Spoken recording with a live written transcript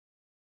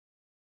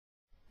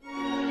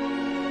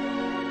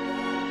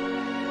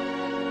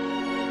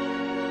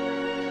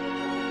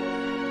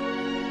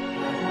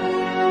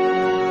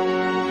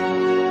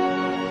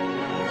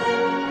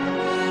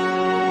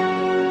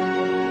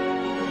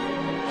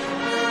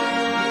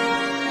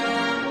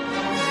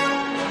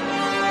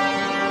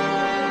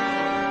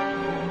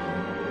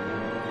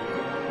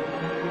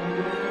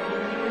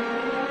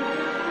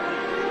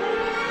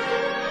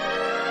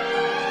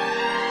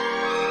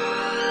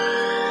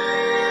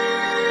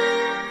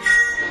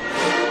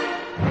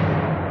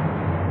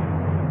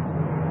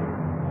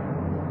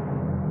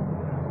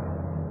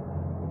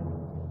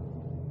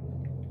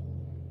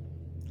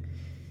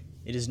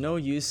It is no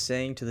use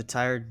saying to the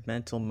tired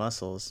mental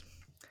muscles,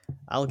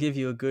 I'll give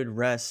you a good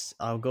rest,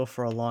 I'll go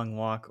for a long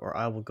walk, or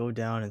I will go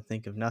down and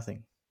think of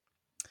nothing.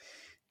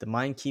 The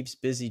mind keeps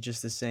busy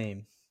just the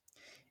same.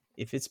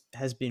 If it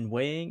has been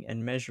weighing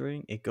and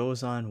measuring, it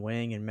goes on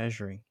weighing and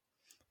measuring.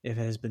 If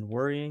it has been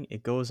worrying,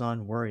 it goes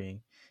on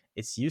worrying.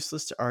 It's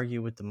useless to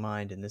argue with the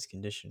mind in this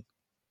condition.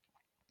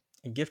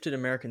 A gifted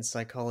American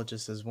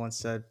psychologist has once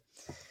said,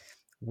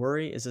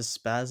 worry is a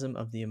spasm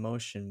of the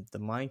emotion. The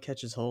mind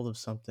catches hold of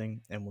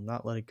something and will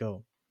not let it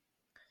go.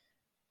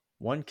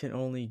 One can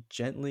only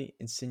gently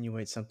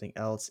insinuate something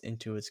else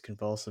into its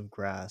convulsive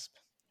grasp.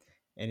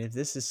 And if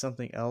this is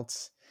something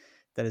else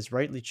that is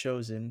rightly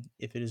chosen,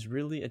 if it is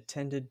really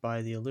attended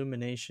by the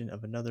illumination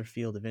of another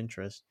field of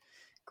interest,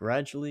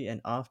 gradually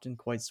and often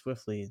quite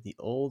swiftly, the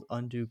old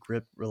undue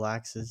grip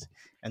relaxes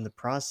and the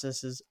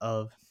processes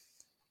of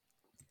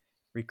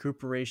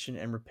recuperation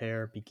and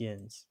repair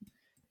begins.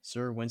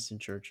 Sir Winston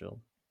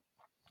Churchill.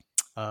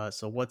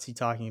 So what's he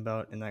talking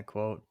about in that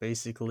quote?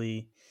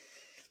 Basically,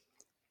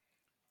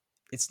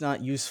 it's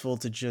not useful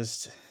to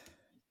just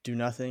do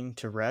nothing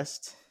to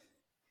rest.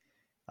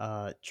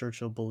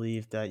 Churchill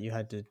believed that you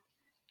had to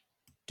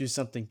do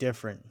something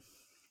different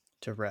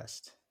to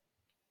rest.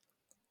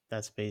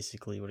 That's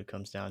basically what it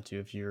comes down to.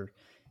 If you're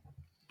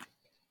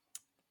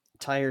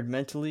tired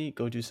mentally,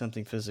 go do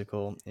something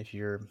physical. If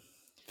you're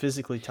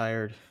physically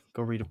tired,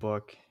 go read a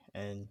book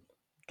and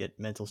get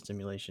mental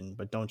stimulation,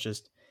 but don't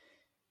just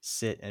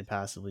sit and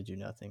passively do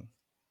nothing.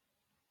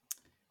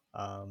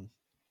 Um,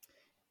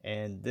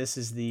 and this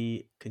is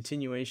the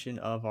continuation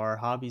of our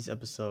hobbies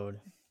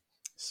episode.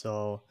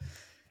 So,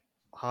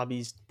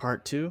 hobbies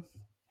part 2,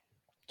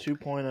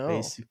 2.0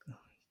 basic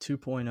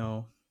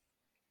 2.0.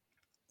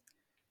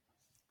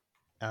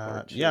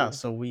 part Yeah, 2.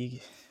 so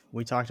we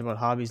talked about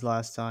hobbies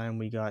last time.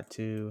 We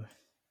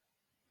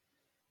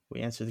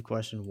answered the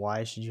question,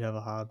 why should you have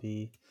a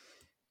hobby?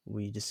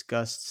 We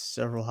discussed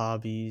several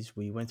hobbies.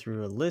 We went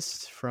through a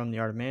list from The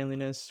Art of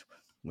Manliness,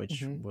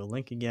 which hmm we'll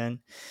link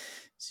again,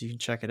 so you can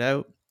check it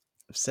out.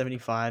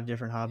 75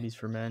 different hobbies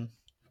for men.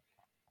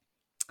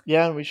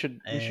 Yeah, and we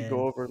should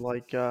go And over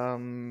like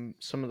some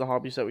of the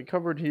hobbies that we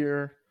covered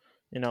here,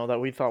 that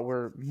we thought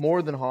were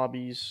more than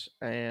hobbies,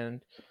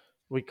 and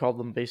we called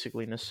them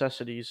basically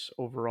necessities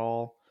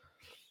overall.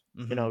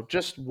 mhm.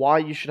 Just why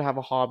you should have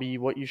a hobby,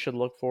 what you should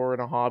look for in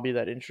a hobby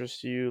that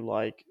interests you,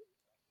 like,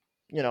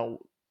 you know,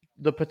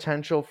 the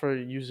potential for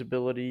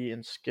usability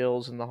and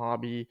skills in the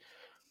hobby,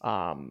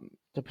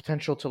 the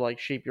potential to like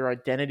shape your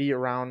identity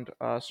around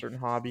certain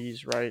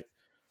hobbies, right?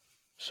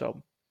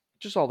 So,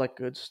 just all that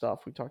good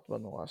stuff we talked about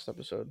in the last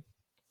episode.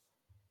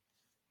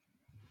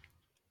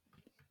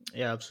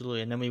 Yeah,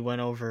 absolutely. And then we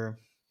went over,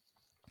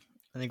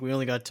 I think we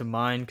only got to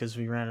mine because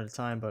we ran out of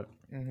time, but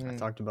I hmm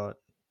talked about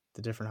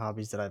the different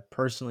hobbies that I've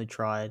personally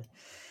tried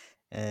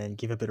and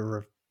give a bit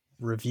of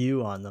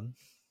review on them.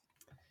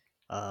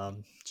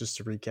 Just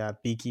to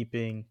recap,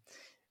 beekeeping,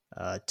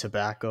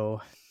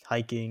 tobacco,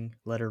 hiking,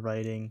 letter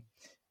writing,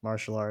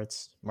 martial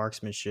arts,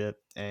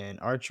 marksmanship, and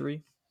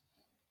archery.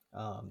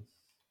 Um,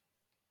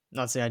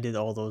 Not saying I did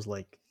all those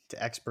like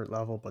to expert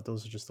level, but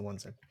those are just the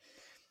ones I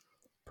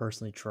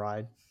personally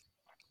tried.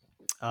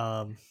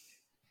 Um,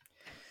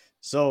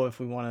 so if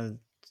we want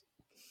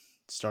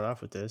to start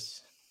off with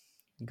this,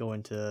 go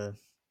into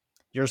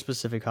your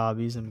specific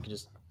hobbies, and we can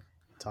just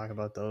talk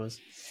about those.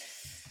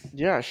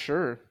 Yeah,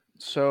 sure.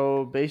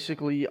 So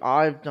basically,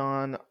 I've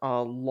done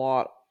a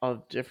lot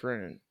of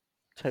different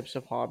types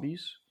of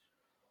hobbies.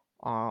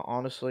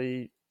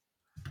 Honestly,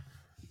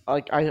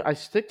 like I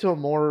stick to a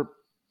more,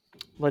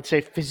 let's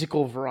say,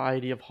 physical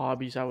variety of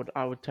hobbies. I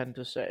would tend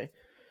to say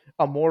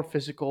a more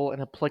physical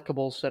and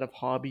applicable set of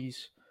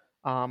hobbies.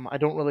 I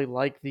don't really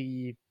like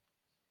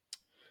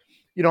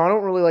I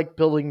don't really like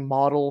building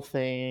model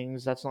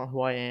things. That's not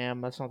who I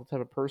am. That's not the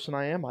type of person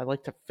I am. I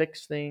like to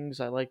fix things.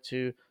 I like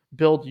to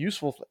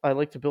I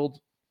like to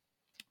build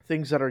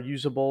things that are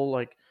usable,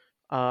 like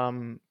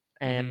um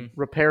and Mm-hmm.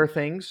 repair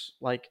things.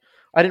 Like,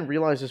 I didn't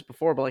realize this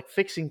before, but like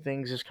fixing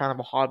things is kind of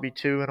a hobby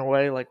too, in a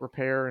way, like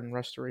repair and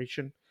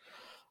restoration.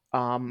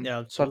 Yeah,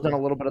 So I've done absolutely.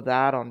 a little bit of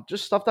that on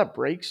just stuff that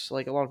breaks.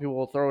 Like, a lot of people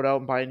will throw it out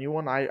and buy a new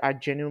one. I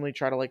genuinely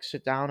try to like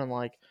sit down and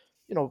like,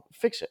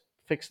 fix it,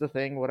 fix the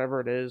thing, whatever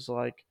it is.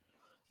 Like,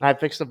 I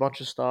fixed a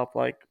bunch of stuff,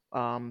 like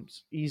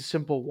easy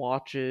simple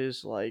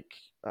watches, like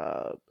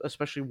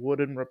especially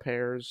wooden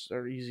repairs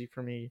are easy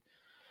for me.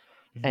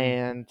 Mm-hmm.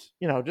 And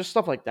just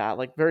stuff like that,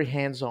 like very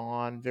hands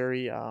on,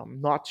 very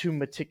not too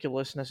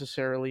meticulous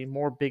necessarily,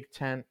 more big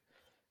tent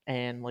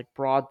and like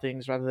broad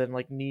things rather than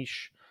like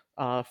niche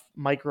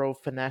micro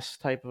finesse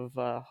type of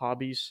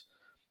hobbies,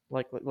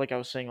 like I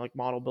was saying, like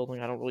model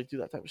building. I don't really do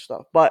that type of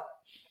stuff, but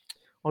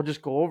I'll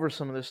just go over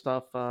some of this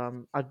stuff.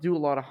 I do a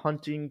lot of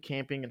hunting,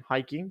 camping, and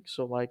hiking.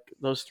 So, like,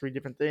 those three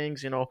different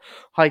things.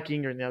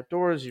 Hiking, you're in the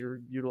outdoors,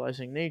 you're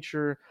utilizing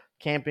nature.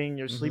 Camping,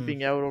 you're Mm-hmm.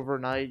 sleeping out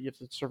overnight. You have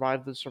to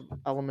survive the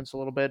elements a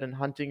little bit. And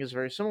hunting is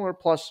very similar.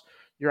 Plus,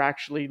 you're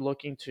actually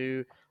looking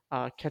to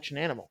catch an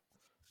animal.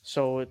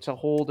 So it's a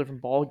whole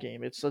different ball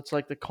game. It's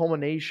like the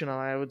culmination of,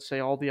 I would say,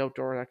 all the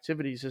outdoor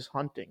activities is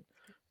hunting.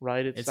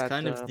 right? It's It's that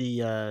kind of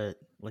the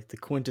like the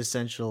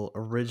quintessential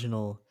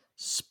original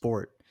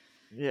sport,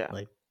 yeah,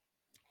 like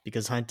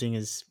because hunting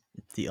is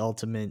the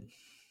ultimate,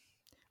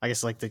 I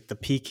guess, like the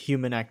peak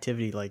human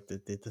activity, like the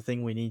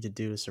thing we need to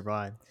do to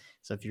survive.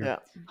 So if you're yeah.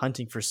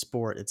 hunting for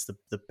sport, it's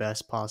the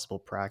best possible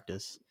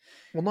practice.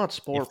 Well, not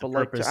If sport, the but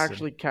like to purpose,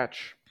 actually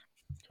catch.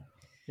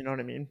 You know what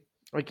I mean?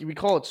 Like we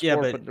call it yeah,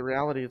 sport, but but the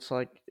reality, it's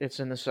like it's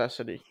a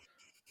necessity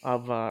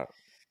of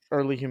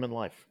early human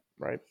life,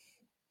 right?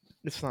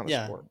 It's not a yeah,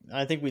 sport.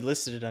 I think we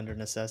listed it under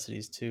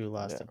necessities too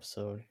last Yeah,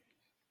 episode.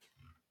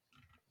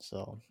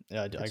 So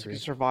yeah, I it's like a agree.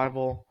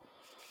 survival,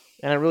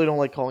 and I really don't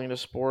like calling it a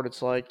sport.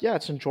 It's like, yeah,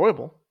 it's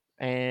enjoyable,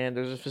 and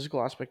there's a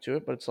physical aspect to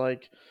it, but it's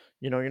like,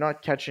 you're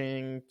not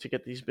catching to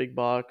get these big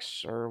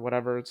bucks or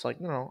whatever. It's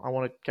like, no, I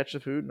want to catch the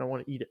food and I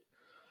want to eat it,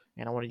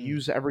 and I want to Mm,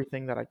 use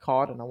everything that I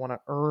caught, and I want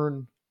to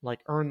earn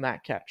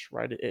that catch,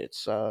 right?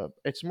 It's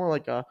more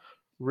like a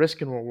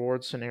risk and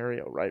reward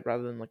scenario, right,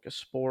 rather than like a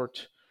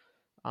sport.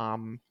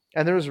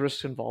 And there's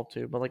risks involved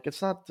too, but like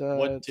it's not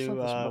this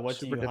what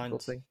do super you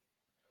difficult hunt? thing.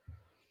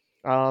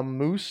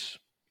 Moose,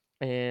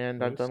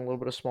 and I've Moose. done a little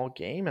bit of small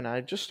game, and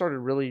I just started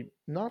really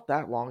not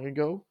that long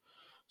ago,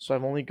 so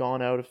I've only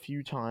gone out a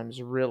few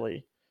times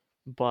really,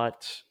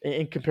 but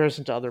in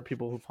comparison to other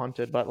people who've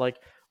hunted, but like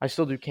I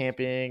still do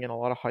camping and a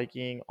lot of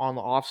hiking on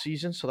the off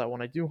season, so that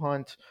when I do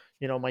hunt,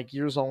 my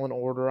gear's all in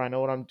order. I know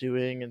what I'm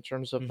doing in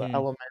terms of the Hmm.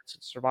 elements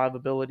and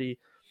survivability.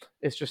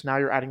 It's just now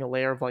you're adding a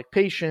layer of like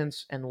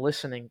patience and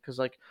listening, because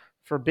like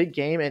for big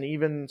game and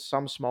even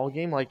some small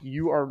game, like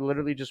you are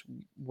literally just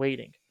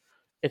waiting.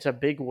 It's a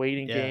big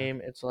waiting Yeah,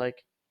 game. It's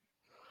like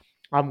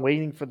I'm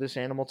waiting for this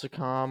animal to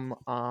come.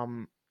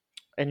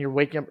 And you're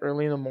waking up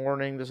early in the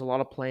morning. There's a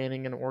lot of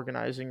planning and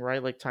organizing,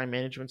 right? Like time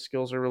management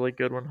skills are really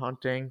good when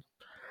hunting.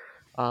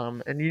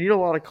 And you need a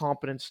lot of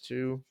competence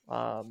too.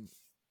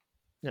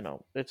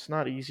 It's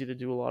not easy to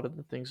do a lot of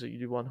the things that you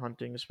do when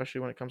hunting,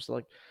 especially when it comes to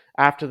like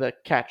after the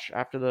catch,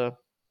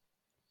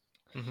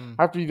 hmm,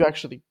 after you've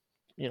actually,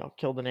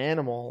 killed an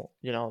animal.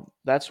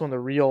 That's when the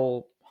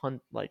real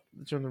hunt, like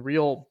that's when the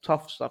real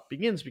tough stuff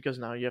begins, because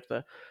now you have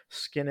to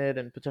skin it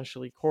and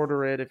potentially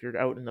quarter it if you're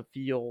out in the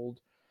field.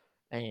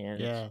 And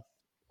yeah.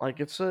 like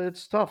it's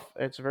tough.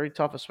 It's very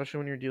tough, especially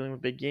when you're dealing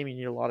with big game. You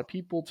need a lot of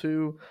people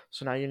too.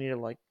 So now you need to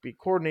like be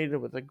coordinated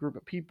with a group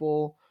of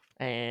people,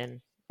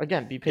 and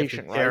again, be You have to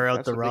patient, right? tear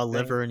out That's the a raw big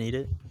thing. liver and eat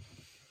it.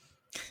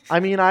 I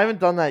mean, I haven't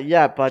done that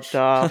yet, but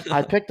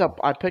I picked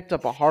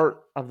up a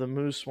heart of the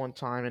moose one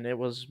time, and it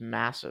was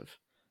massive.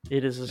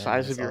 It is the Man,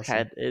 size of that's your awesome.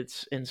 head.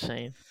 It's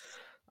insane.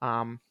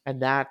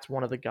 And that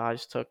one of the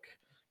guys took,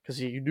 because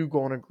you do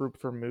go in a group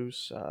for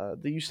moose.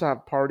 They used to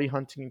have party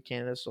hunting in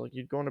Canada, so like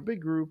you'd go in a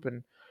big group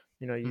and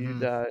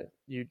Hmm.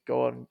 you'd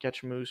go out and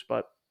catch moose.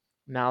 But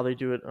now they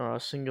do it a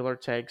singular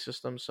tag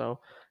system, so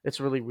it's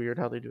really weird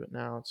how they do it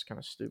now. It's kind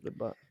of stupid,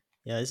 but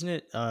Yeah, isn't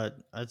it?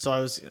 So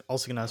I was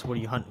also gonna ask, what do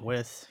you hunt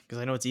with? Because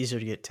I know it's easier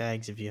to get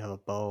tags if you have a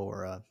bow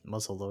or a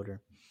muzzle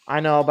loader. I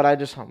know. But I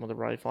just hunt with a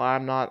rifle.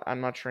 I'm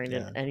not trained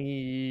in Yeah.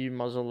 any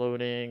muzzle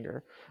loading,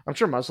 or I'm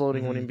sure muzzle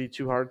loading Hmm. wouldn't be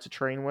too hard to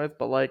train with,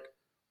 but like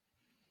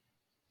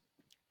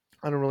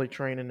I don't really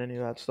train in any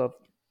of that stuff.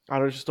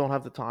 I just don't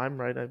have the time,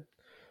 right?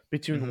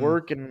 Between Hmm.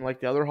 work and like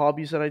the other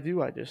hobbies that I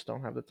do, I just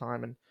don't have the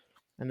time.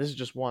 And this is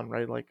just one,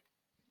 right? Like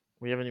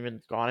we haven't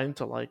even gone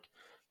into like,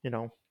 you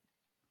know,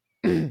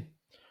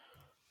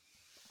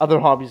 other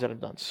hobbies that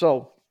I've done.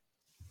 So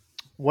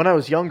when I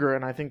was younger,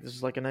 and I think this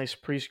is like a nice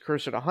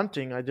precursor to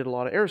hunting, I did a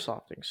lot of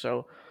airsofting.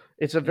 So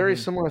it's a very Hmm.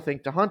 similar thing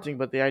to hunting,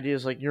 but the idea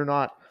is like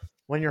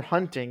when you're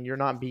hunting, you're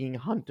not being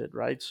hunted,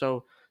 right?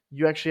 So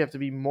you actually have to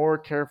be more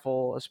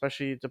careful,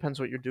 especially it depends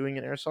what you're doing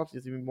in airsoft. You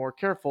have to be more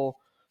careful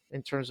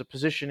in terms of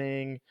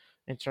positioning,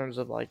 in terms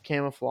of like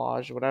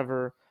camouflage,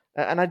 whatever.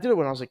 And I did it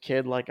when I was a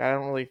kid. Like I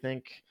don't really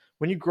think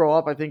when you grow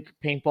up, I think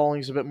paintballing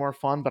is a bit more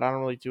fun, but I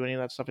don't really do any of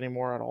that stuff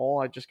anymore at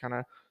all. I just kind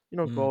of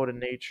Mm. go out in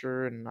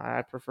nature, and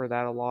I prefer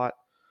that a lot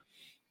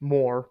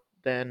more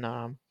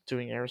than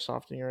doing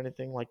airsofting or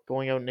anything. Like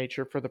going out in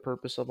nature for the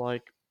purpose of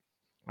like,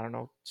 I don't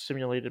know,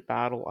 simulated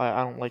battle.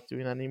 I don't like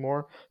doing that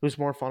anymore. It was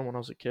more fun when I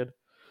was a kid,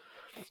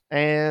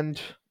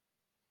 and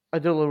I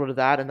did a little bit of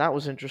that, and that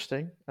was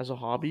interesting as a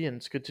hobby. And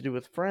it's good to do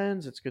with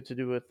friends. It's good to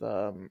do with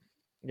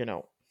you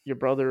know your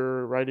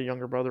brother, right? A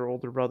younger brother,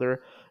 older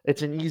brother.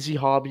 It's an easy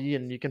hobby,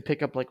 and you can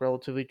pick up like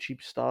relatively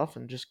cheap stuff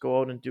and just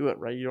go out and do it,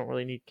 right? You don't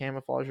really need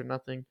camouflage or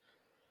nothing.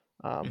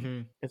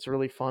 Hmm. It's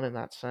really fun in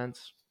that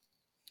sense.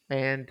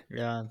 And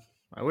Yeah.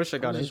 I wish I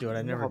got those are into it.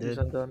 I some of the never hobbies did.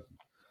 I've done.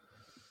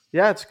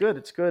 Yeah, it's good.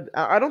 It's good.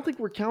 I don't think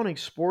we're counting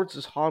sports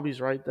as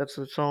hobbies, right? That's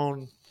its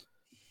own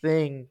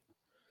thing.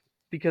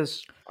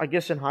 Because I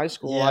guess in high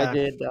school Yeah.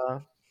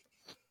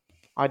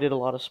 I did a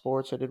lot of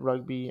sports. I did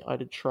rugby, I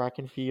did track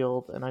and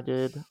field, and I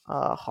did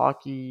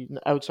hockey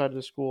outside of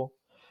the school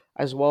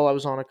as well. I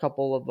was on a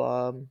couple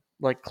of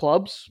like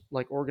clubs,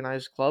 like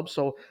organized clubs.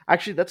 So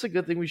actually, that's a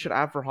good thing we should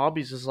have for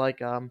hobbies is like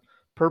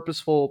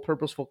purposeful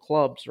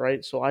clubs,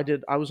 right? So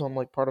I was on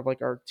like part of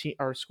like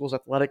our school's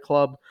athletic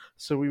club.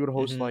 So we would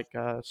host Hmm. like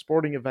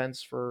sporting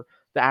events for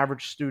the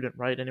average student,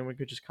 right? Anyone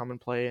could just come and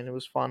play, and it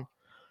was fun.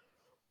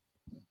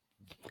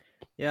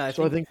 Yeah, I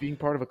So I think think being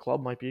part of a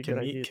club might be a good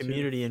idea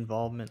too. community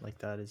involvement like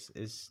that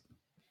is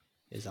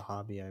a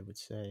hobby, I would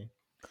say,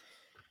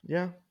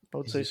 Yeah, I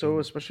would because say you so, can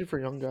especially for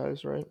young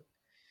guys, right?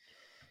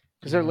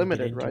 Because they're you can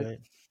get limited, into right?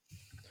 it.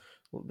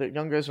 The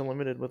young guys are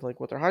limited with like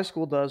what their high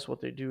school does, what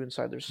they do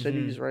inside their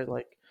Hmm. cities, right?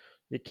 Like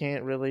you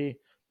can't really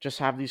just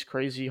have these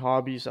crazy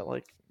hobbies that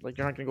like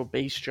you're not gonna go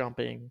base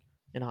jumping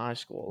in high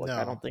school. Like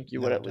I No, don't think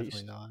you would no, at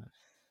definitely least. not.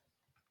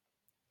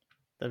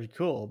 That'd be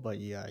cool, but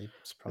yeah,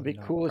 it's It'd probably be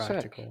not cool as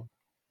heck. practical.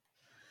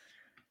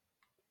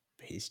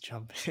 Base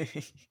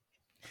jumping,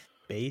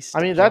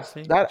 I based mean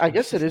jumping. that I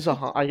guess it is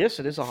I guess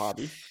it is a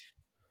hobby.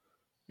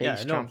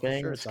 Yeah, Base no, for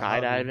sure, jumping, it's a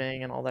hobby,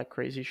 skydiving, and all that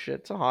crazy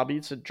shit. It's a hobby.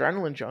 It's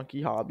adrenaline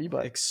junkie hobby,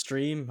 but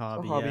extreme it's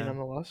a hobby. hobby Yeah,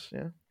 nonetheless.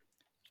 Yeah.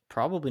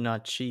 probably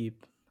not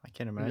cheap. I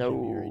can't imagine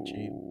it'd be very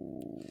cheap.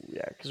 No.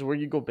 Yeah, because where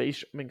you go base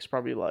jumping is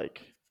probably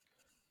like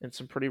in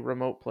some pretty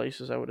remote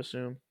places, I would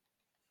assume,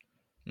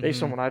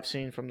 based on Hmm. what I've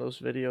seen from those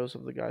videos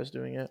of the guys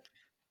doing it.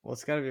 Well,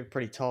 it's got to be a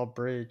pretty tall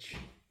bridge,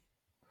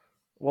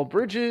 Well,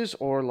 bridges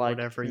or like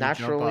whatever you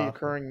jump naturally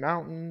off of. occurring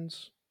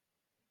mountains.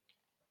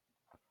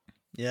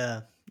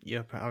 Yeah,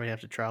 you probably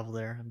have to travel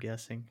there. I'm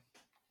guessing,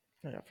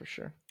 Yeah, for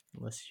sure.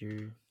 unless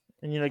you.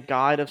 And you need a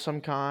guide of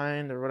some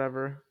kind or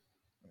whatever.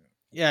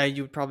 Yeah,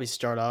 you would probably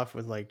start off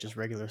with like just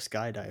regular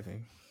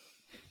skydiving,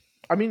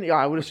 I mean, yeah,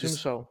 I would which assume is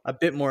so. a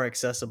bit more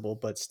accessible,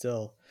 but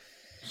still,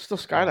 Still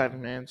uh, skydiving,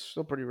 man. It's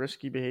still pretty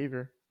risky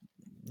behavior.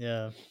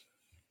 yeah.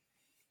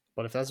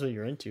 But if that's what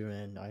you're into,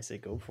 man, I say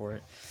go for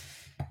it.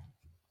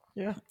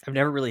 Yeah. I've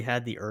never really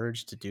had the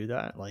urge to do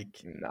that.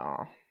 Like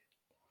No.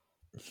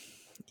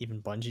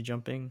 even bungee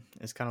jumping,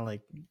 it's kind of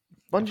like if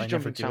Bungee I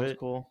never jumping do sounds it,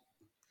 cool.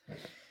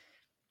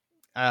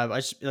 I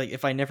just like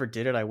if I never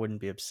did it, I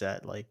wouldn't be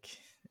upset. Like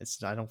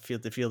it's I don't feel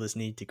this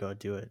need to go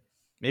do it.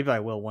 Maybe I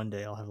will one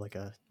day. I'll have like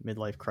a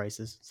midlife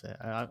crisis. Say,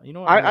 you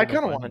know what? I'm gonna I go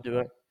kind of want to bungee do jump.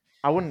 it.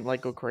 I wouldn't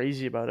like go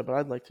crazy about it, but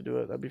I'd like to do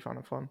it. That'd be kind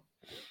of fun.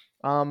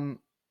 Um,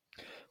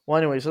 well,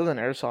 anyways, other than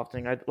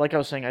airsofting, I like I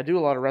was saying, I do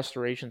a lot of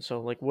restoration,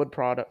 so like wood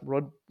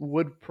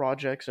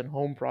projects and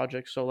home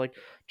projects. So like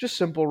just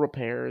simple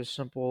repairs,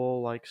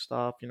 simple like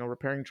stuff,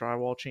 repairing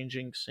drywall,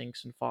 changing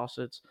sinks and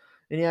faucets.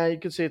 And yeah, you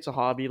could say it's a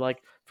hobby.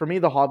 Like for me,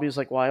 the hobby is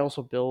like, well, I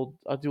also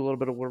I do a little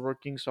bit of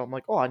woodworking, so I'm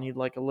like, oh, I need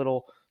like a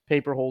little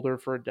paper holder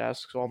for a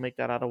desk, so I'll make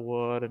that out of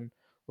wood, and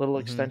little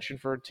Mm-hmm. extension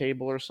for a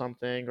table or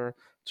something, or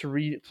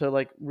to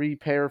like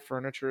repair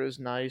furniture is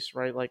nice,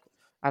 right? Like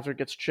after it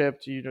gets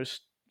chipped, you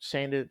just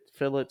sand it,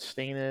 fill it,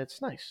 stain it.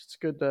 It's nice. It's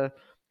good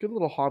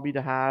little hobby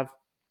to have,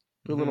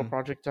 good little Mm-hmm.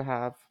 project to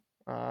have.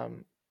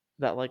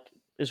 That like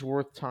is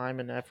worth time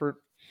and effort,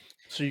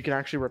 so you can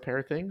actually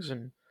repair things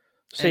and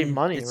save And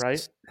money,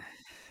 right?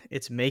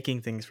 it's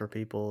making things for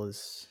people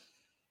is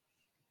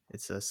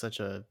such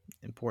a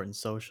important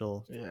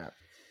social Yeah,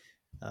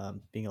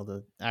 being able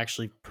to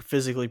actually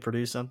physically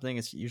produce something.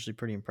 It's usually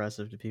pretty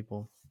impressive to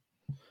people.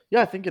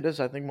 yeah, I think it is.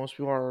 I think most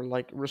people are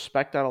like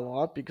respect that a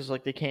lot because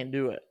like they can't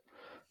do it,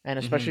 and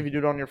especially Hmm. if you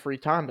do it on your free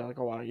time, they're like,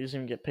 oh wow, he doesn't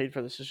even get paid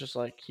for this. It's just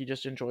like he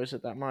just enjoys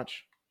it that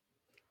much,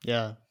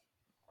 Yeah,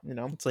 you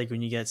know? it's like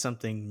when you get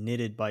something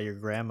knitted by your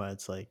grandma.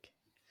 It's like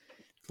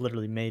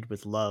literally made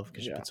with love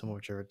because she Yeah, put so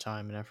much of her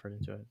time and effort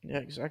into it. yeah,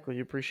 exactly.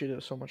 You appreciate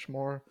it so much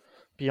more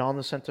beyond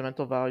the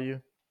sentimental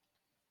value.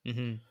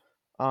 Hmm.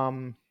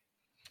 Um,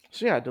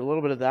 So yeah, I did a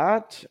little bit of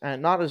that,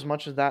 and not as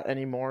much of that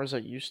anymore as I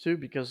used to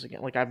because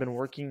again, like I've been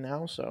working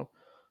now, so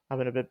I've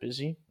been a bit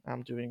busy.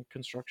 I'm doing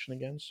construction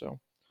again, so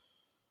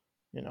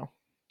you know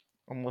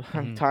I'm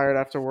Hmm. tired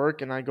after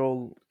work, and I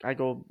go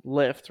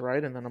lift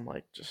right, and then I'm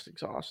like just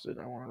exhausted.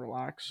 I want to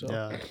relax,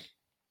 so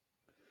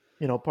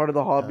Yeah, part of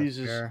the hobbies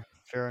is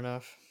fair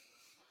enough.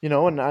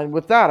 and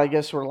with that, I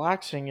guess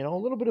relaxing. A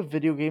little bit of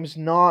video games,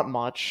 not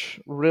much,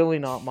 really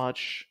not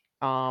much.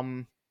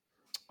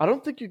 I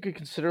don't think you could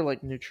consider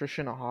like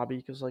nutrition a hobby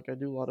because like I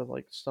do a lot of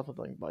like stuff with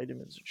like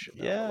vitamins and shit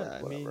now, but like Yeah,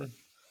 I whatever. mean,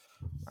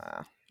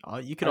 Nah,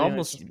 you could I mean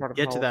it's almost just part of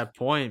get to health. that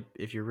point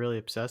if you're really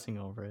obsessing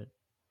over it,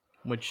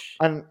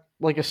 which And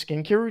like a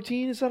skincare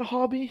routine, is that a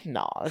hobby?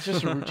 No, it's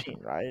just a routine,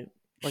 right?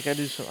 Like I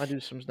do some I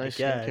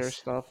nice skincare guess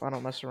stuff. I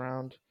don't mess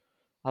around.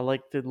 I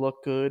like to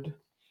look good.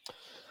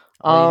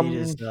 all you need Um,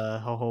 is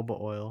jojoba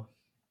oil.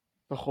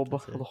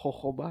 That's the it.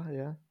 jojoba,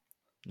 yeah,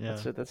 Yeah,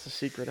 that's it. That's the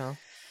secret, huh?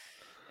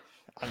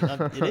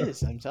 it I've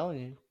is. I'm telling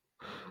you,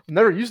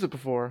 never used it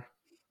before.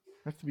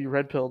 I have to be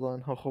red pilled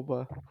on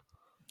jojoba,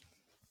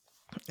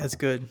 that's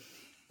good.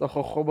 the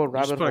jojoba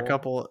You just rabbit put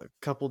hole. a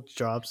couple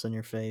drops on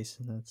your face,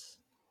 and that's.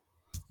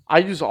 I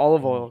use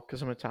olive And oil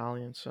because I'm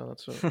Italian, so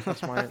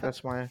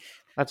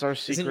that's our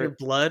isn't your secret.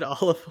 blood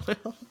olive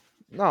oil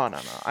No,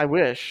 no, no. I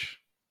wish.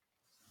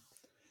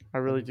 I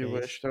on really your do face?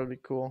 wish. That would be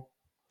cool.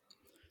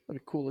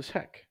 That'd be cool as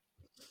heck.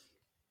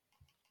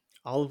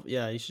 Olive,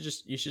 yeah. You should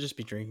just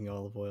be drinking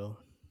olive oil.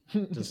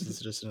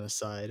 Just an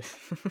aside.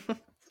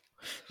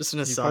 Just an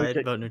you probably aside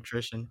get about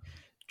nutrition.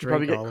 you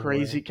probably Drink get olive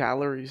crazy oil.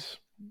 calories.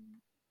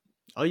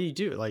 Oh, you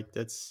do like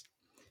that's.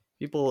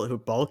 People who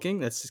bulking,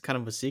 that's just kind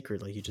of a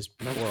secret. Like you just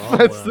pour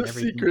olive That's oil on the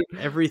secret,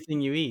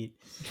 everything you eat.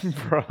 You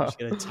bruh. just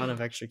get a ton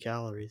of extra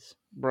calories.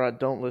 Bruh,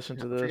 don't listen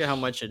I to forget how this.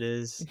 much it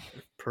is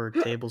per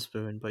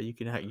tablespoon, but you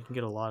can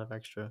get a lot of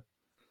extra,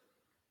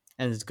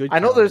 and it's good I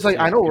know there's calories like too.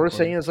 I So know we're people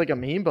saying are, it's like a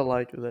meme, but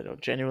like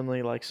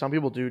genuinely, like some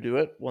people do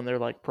it when they're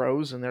like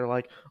pros and they're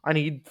like, I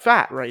need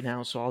fat right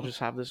now, so I'll just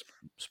have this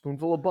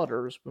spoonful of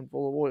butter, a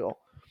spoonful of oil.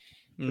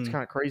 It's mm,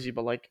 kind of crazy,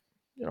 but like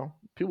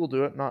people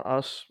do it, not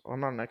us. I'm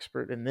not an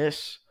expert in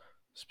this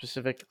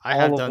specific I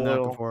have olive done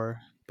that oil.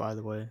 before, by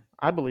the way.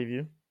 I believe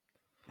you.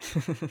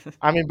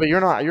 I mean, but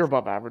you're not. You're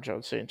above average, I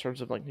would say, in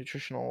terms of like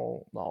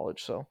nutritional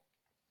knowledge. So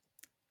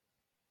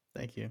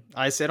Thank you.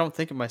 I say I don't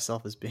think of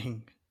myself as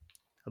being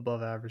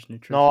above average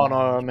no, nutritional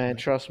no, knowledge, man, but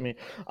trust me.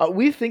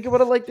 We think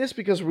about it like this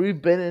because we've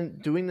been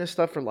doing this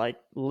stuff for like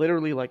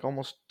literally like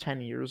almost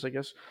 10 years. I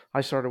guess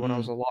I started when I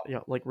was mm, a lot,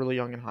 like really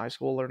young in high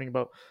school, learning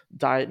about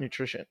diet,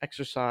 nutrition,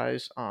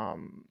 exercise,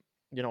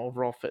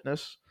 overall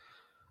fitness.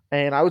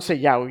 And I would say,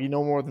 yeah, you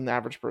know more than the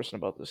average person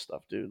about this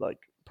stuff, dude. Like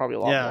probably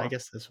a lot yeah, I more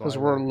guess that's because why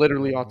we're we're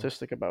literally even.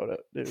 autistic about it,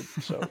 dude.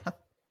 So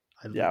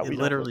yeah, we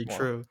know a bit Literally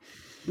more. true.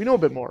 We know a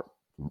bit more,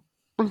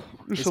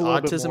 just Is a little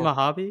bit autism more. a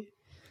hobby?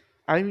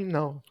 I mean,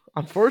 no,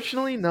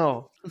 unfortunately,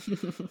 no,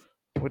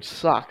 which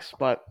sucks,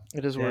 but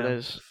it is what it Damn.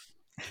 is.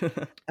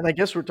 And I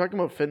guess we're talking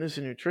about fitness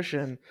and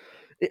nutrition.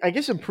 I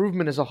guess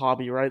improvement is a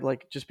hobby, right?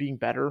 Like just being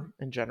better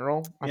in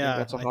general. I think Yeah,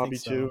 that's a I think hobby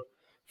too. so.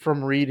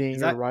 From Is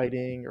reading or that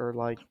writing or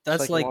like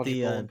that's like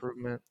psychological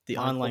improvement, the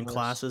online mindfulness.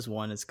 classes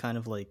one? It's kind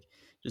of like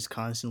just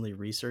constantly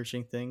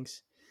researching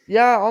things.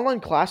 Yeah, online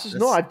classes.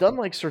 No, That's I've done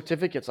like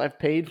certificates. I've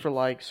paid for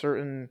like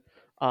certain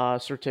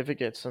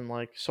certificates and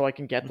like so I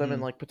can get them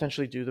and mhm. like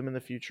potentially do them in the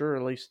future or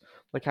at least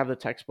like have the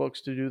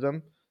textbooks to do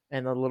them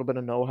and a little bit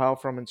of know-how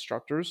from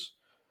instructors.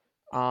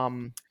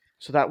 Um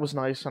so that was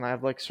nice and I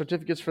have like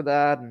certificates for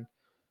that and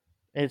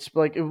it's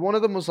like one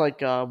of them was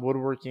like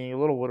woodworking, a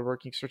little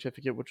woodworking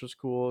certificate which was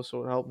cool,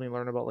 so it helped me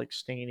learn about like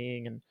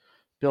staining and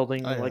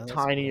Oh building yeah, like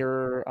that's cool.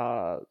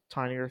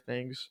 tinier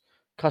things,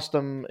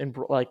 custom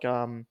like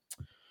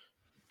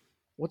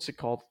what's it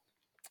called?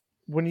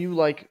 When you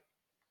like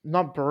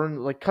not burn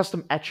like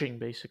custom etching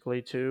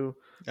basically too.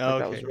 Oh, Like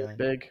that was okay, really yeah.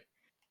 big.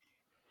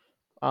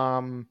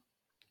 Um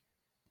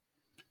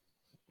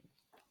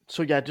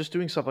so yeah, just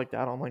doing stuff like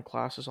that, online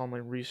classes,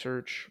 online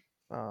research.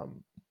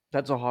 Um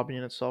that's a hobby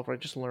in itself, right?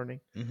 Just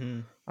learning,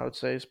 Mhm. I would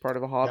say is part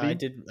of a Yeah, hobby.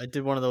 I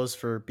did one of those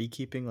for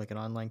beekeeping, like an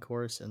online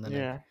course, and then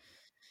I Yeah.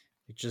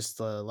 just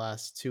the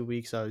last 2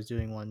 weeks I was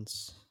doing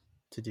ones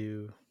to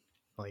do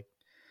like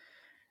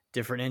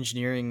different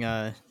engineering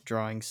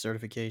drawing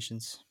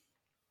certifications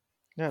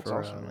Yeah, it's for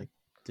awesome, man. like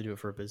to do it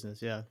for a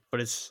business. Yeah, but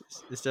it's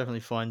definitely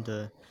fun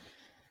to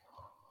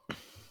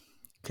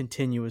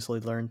continuously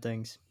learn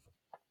things.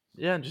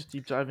 Yeah, and just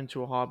deep dive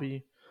into a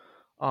hobby.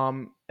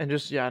 And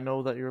just yeah,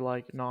 know that you're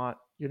like not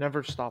you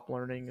never stop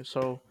learning.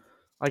 So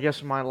I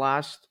guess my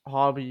last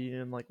hobby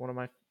and like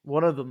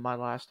my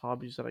last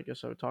hobbies that I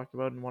guess I would talk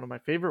about and one of my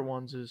favorite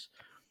ones is,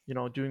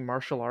 doing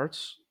martial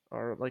arts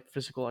or like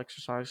physical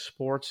exercise,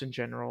 sports in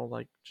general,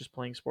 like just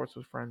playing sports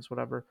with friends,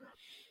 whatever.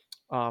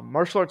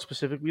 Martial arts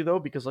specifically though,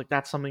 because like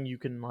that's something you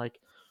can like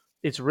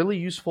it's really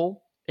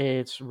useful.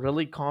 It's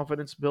really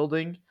confidence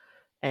building,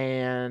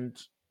 and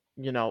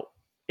you know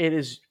it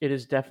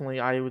is definitely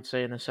I would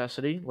say a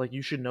necessity. Like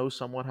you should know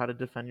somewhat how to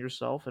defend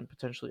yourself and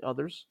potentially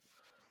others.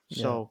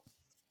 Yeah. So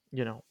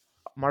you know,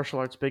 martial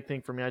arts big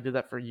thing for me. I did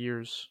that for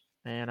years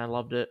and I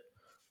loved it.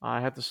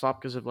 I had to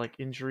stop because of like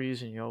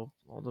injuries and all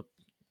the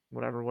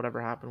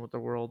whatever happened with the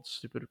world,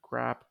 stupid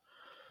crap.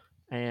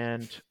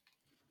 And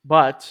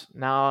but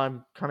now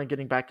I'm kind of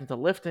getting back into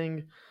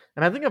lifting,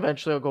 and I think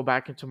eventually I'll go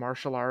back into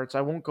martial arts.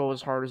 I won't go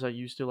as hard as I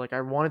used to. Like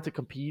I wanted to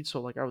compete,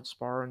 so like I would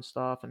spar and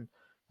stuff, and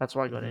that's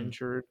why I got Hmm.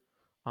 injured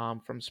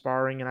from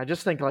sparring. And I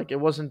just think like it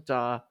wasn't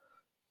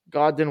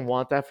God didn't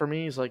want that for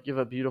me. He's like, you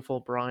have a beautiful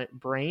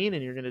brain,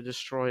 and you're gonna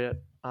destroy it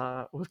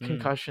with Mm.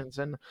 concussions.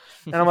 And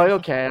I'm like,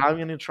 okay, I'm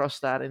gonna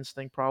trust that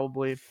instinct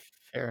probably.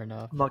 Fair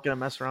enough. I'm not gonna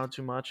mess around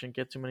too much and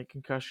get too many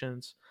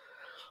concussions.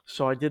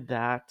 So I did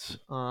that.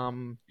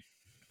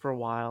 For a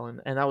while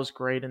and that was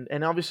great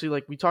and obviously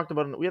like we talked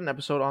about we had an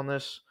episode on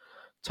this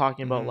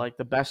talking about Hmm. like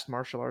the best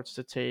martial arts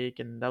to take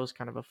and that was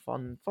kind of a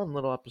fun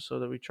little episode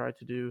that we tried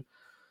to do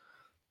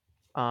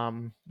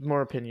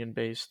more opinion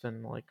based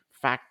than like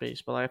fact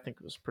based but I think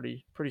it was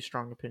pretty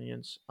strong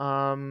opinions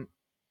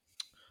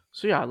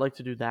so yeah I'd like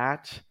to do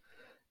that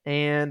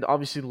and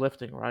obviously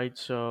lifting right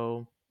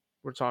so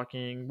we're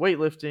talking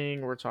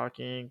weightlifting we're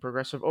talking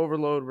progressive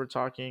overload we're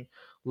talking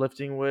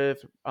lifting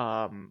with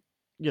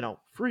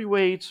free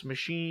weights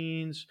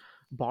machines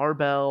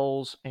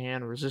barbells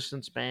and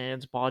resistance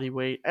bands body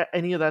weight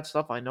any of that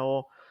stuff I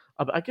know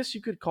I guess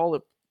you could call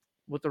it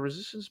with the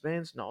resistance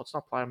bands no it's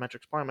not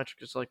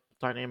plyometrics is like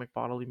dynamic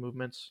bodily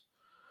movements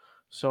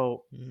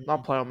so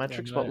not Yeah,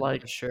 plyometrics but I'm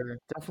not like sure.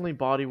 definitely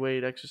body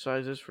weight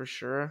exercises for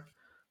sure.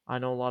 I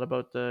know a lot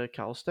about the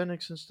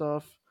calisthenics and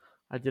stuff.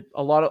 I did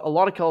a lot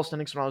of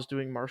calisthenics when I was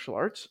doing martial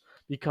arts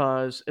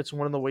because it's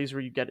one of the ways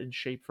where you get in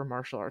shape for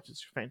martial arts.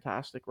 It's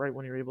fantastic, right?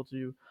 When you're able to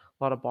do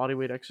a lot of body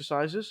weight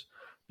exercises,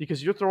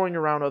 because you're throwing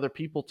around other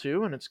people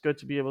too, and it's good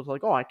to be able to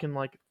like, oh, I can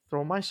like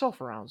throw myself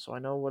around, so I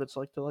know what it's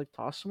like to like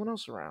toss someone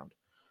else around.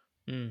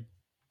 Mm.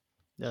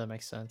 Yeah, that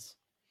makes sense.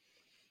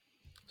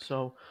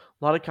 So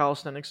a lot of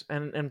calisthenics,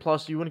 and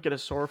plus you wouldn't get a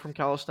sore from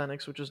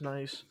calisthenics, which is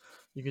nice.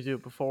 You could do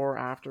it before,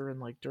 after, and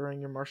like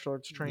during your martial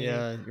arts training.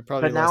 Yeah, you're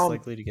probably But now less I'm,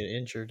 likely to get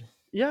injured.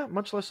 yeah,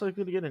 much less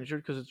likely to get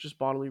injured because it's just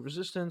bodily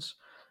resistance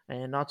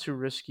and not too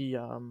risky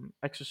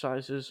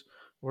exercises.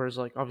 Whereas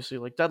like obviously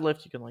like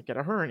deadlift, you can like get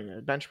a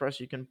hernia. Bench press,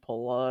 you can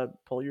pull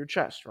your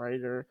chest,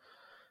 right? Or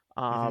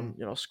Hmm.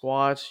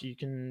 squats, you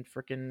can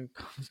freaking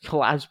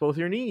collapse both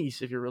your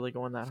knees if you're really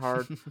going that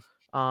hard.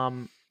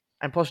 Um,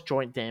 and plus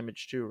joint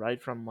damage too,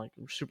 right? From like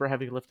super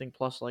heavy lifting,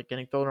 plus like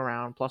getting thrown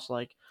around, plus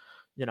like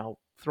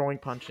throwing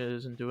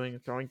punches and doing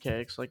throwing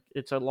kicks. Like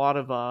it's a lot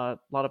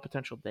of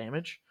potential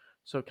damage.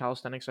 So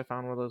calisthenics I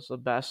found was the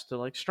best to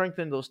like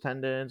strengthen those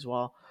tendons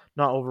while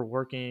not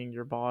overworking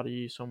your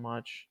body so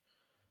much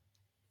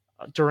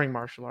during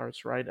martial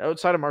arts, right?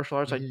 Outside of martial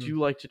arts, I Hmm. do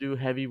like to do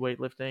heavy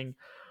weightlifting.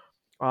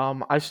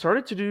 I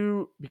started to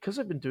do, because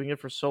I've been doing it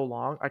for so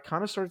long, I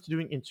kind of started to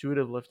doing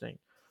intuitive lifting,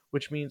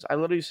 which means I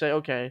literally say,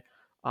 okay,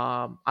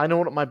 I know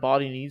what my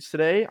body needs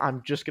today.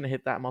 I'm just gonna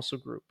hit that muscle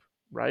group,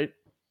 right?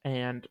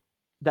 And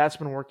that's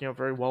been working out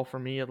very well for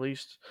me, at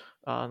least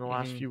in the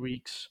last Hmm. few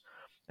weeks.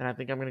 And I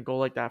think I'm gonna go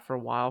like that for a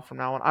while from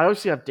now on. I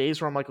obviously have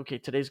days where I'm like, okay,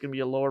 today's gonna be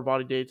a lower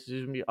body day,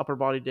 today's gonna be an upper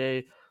body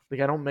day.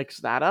 Like I don't mix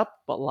that up,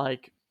 but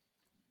like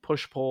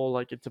push pull,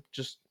 like it's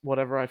just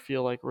whatever I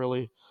feel like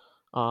really,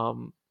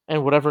 and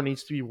whatever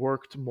needs to be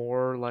worked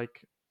more,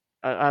 like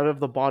out of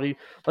the body.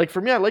 Like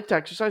for me, I like to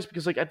exercise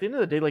because like at the end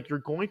of the day, like you're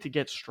going to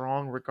get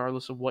strong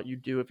regardless of what you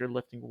do if you're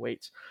lifting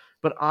weights.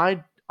 But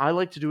I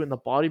like to do it in the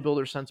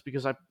bodybuilder sense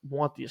because I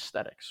want the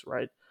aesthetics,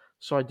 right?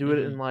 So I do it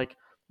in Hmm. like,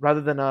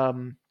 rather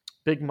than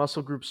big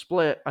muscle group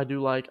split, I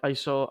do like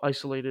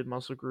isolated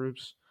muscle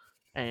groups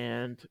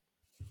and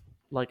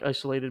like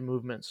isolated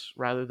movements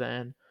rather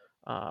than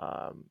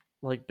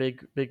like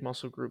big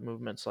muscle group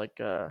movements. Like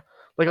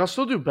I'll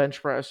still do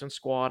bench press and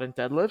squat and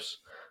deadlifts.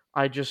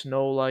 I just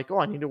know like, oh,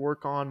 I need to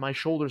work on my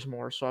shoulders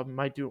more, so I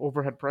might do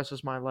overhead press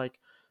as my like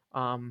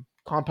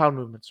compound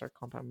movement. Sorry,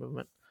 compound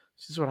movement.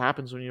 This is what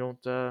happens when you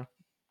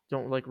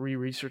don't like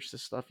research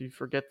this stuff. You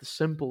forget the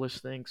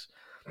simplest things.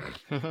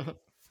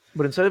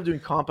 But instead of doing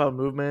compound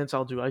movements,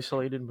 I'll do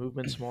isolated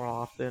movements more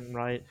often,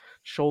 right?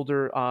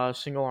 Shoulder,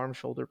 single arm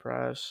shoulder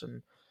press,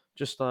 and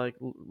just like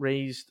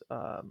raised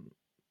arm,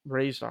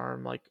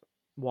 like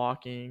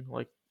walking,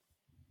 like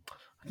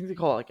I think they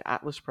call it like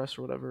Atlas press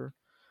or whatever.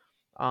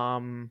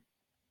 Um,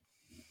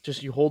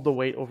 just you hold the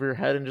weight over your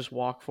head and just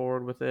walk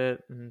forward with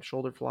it, and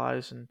shoulder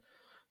flies, and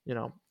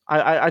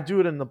I do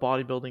it in the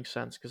bodybuilding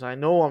sense because I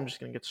know I'm just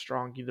gonna get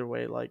strong either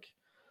way. Like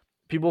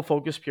people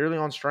focus purely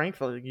on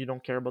strength. Like you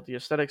don't care about the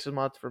aesthetics as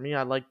much. For me,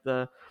 I like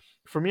the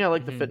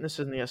Hmm. fitness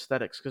and the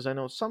aesthetics because I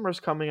know summer's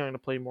coming. I'm gonna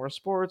play more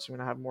sports. I'm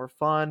gonna have more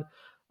fun.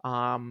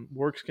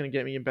 Work's gonna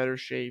get me in better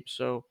shape.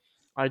 So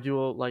I'll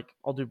do like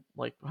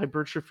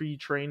hypertrophy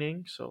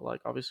training. So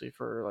like obviously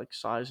for like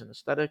size and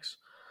aesthetics.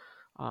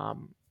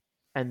 Um,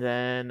 and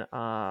then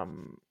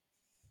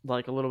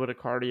like a little bit of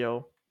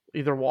cardio,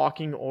 either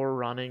walking or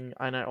running,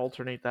 and I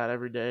alternate that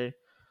every day.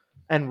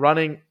 And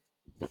running,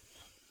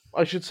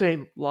 I should say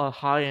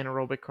high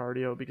anaerobic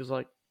cardio because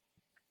like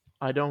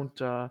I don't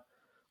uh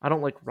I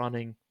don't like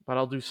running, but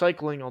I'll do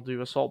cycling, I'll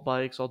do assault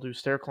bikes, I'll do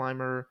stair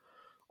climber,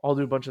 I'll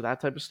do a bunch of that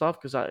type of stuff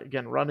because I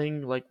again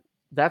running like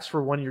that's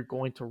for when you're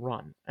going to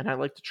run. And I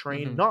like to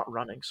train Hmm. not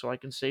running so I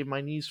can save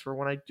my knees for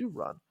when I do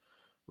run,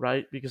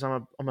 right? Because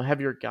I'm a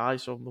heavier guy,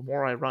 so the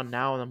more I run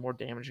now, the more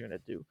damage I'm gonna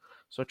do.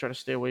 So I try to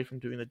stay away from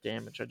doing the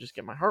damage. I just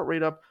get my heart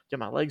rate up, get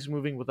my legs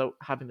moving without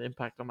having the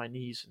impact on my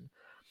knees.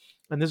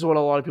 And this is what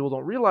a lot of people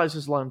don't realize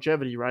is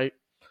longevity, right?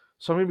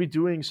 So I'm going to be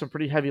doing some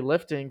pretty heavy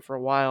lifting for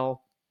a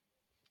while,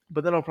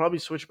 but then I'll probably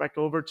switch back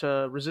over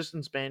to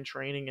resistance band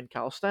training and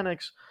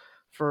calisthenics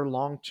for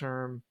long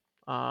term,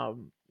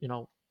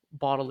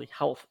 bodily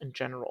health in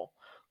general.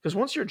 Because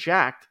once you're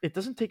jacked, it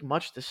doesn't take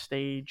much to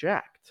stay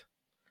jacked,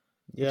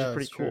 which is Yeah,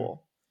 pretty that's true.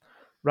 cool,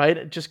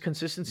 right? Just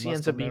consistency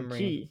ends Muscle up being memory.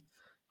 key.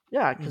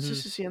 Yeah, Hmm.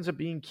 consistency ends up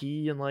being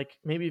key. And like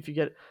maybe if you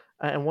get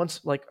and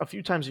once like a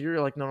few times a year,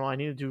 you're like, no, I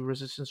need to do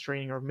resistance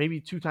training, or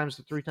maybe 2 times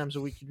to 3 times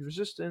a week you do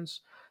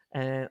resistance,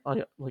 and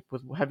like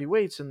with heavy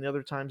weights, and the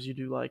other times you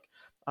do like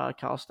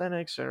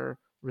calisthenics or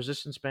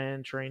resistance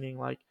band training.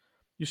 Like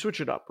you switch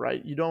it up,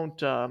 right? You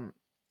don't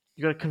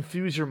you got to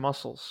confuse your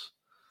muscles.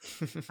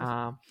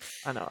 Um,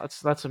 I know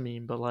that's a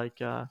meme, but like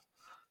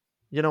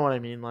you know what I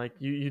mean. Like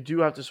you do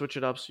have to switch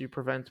it up so you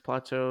prevent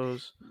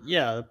plateaus.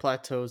 Yeah, the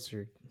plateaus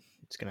are.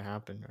 It's gonna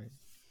happen, right?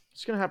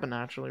 It's gonna happen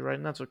naturally, right?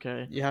 And that's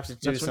okay. You have to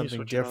do That's when you something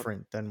switch it up.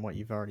 different than what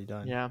you've already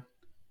done Yeah.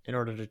 in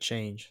order to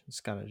change. It's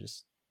kind of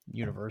just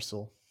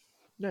universal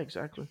Yeah,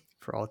 exactly.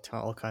 for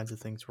all kinds of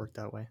things work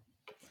that way.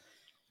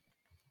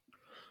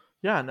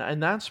 Yeah,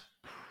 and that's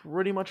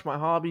pretty much my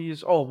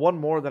hobbies. Oh, one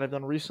more that I've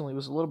done recently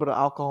was a little bit of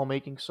alcohol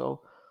making.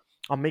 So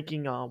I'm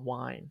making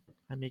wine.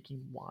 I'm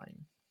making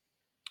wine,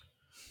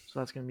 so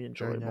that's gonna be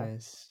Very enjoyable.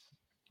 nice.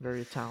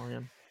 Very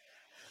Italian.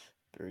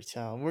 Very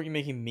talented. Were you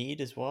making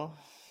mead as well?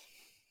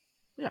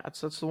 Yeah,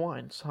 that's the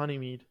wine. It's honey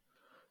mead,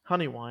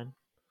 honey wine.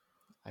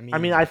 I I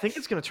mean, mean, I think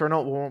it's gonna turn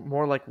out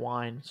more like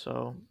wine.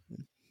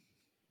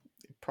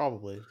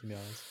 probably, to be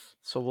honest.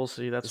 So we'll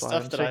see. The That's why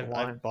stuff I'm that saying I've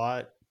wine.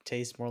 bought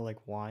tastes more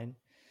like wine.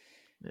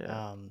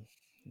 Yeah. Um,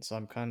 so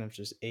I'm kind of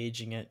just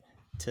aging it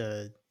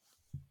to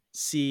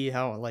see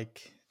how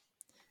like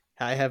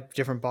I have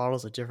different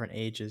bottles at different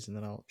ages, and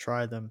then I'll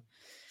try them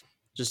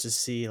just to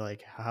see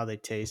like how they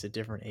taste at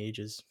different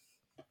ages.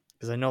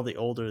 Because I know the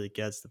older it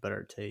gets, the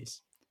better it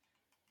tastes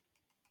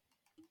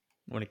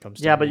when it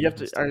comes to Yeah, but you have mead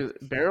and to stuff. are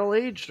barrel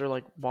aged or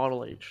like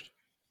bottle aged.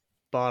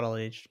 Bottle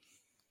aged.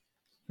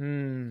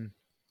 Hmm.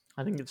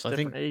 I think it's So I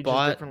different. think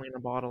Ages differently in a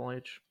bottle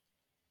age.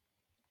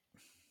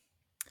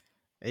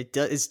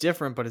 it's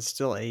different, but it's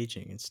still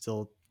aging. It's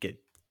still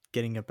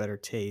getting a better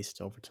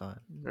taste over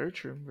time. Very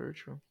true. Very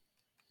true.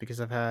 Because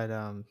I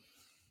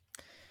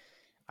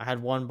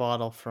had one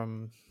bottle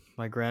from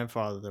my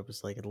grandfather that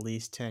was like at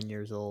least 10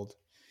 years old.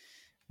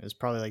 It was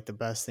probably like the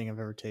best thing I've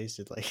ever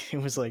tasted. Like it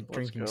was like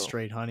Let's drinking go.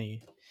 straight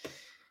honey.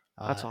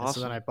 That's And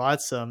so then awesome. I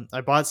bought some.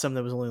 I bought some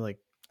that was only like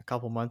a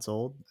couple months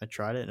old. I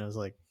tried it and I was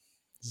like,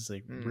 this is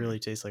like Hmm. really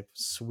tastes like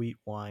sweet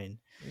wine.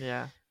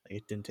 Yeah, Like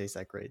it didn't taste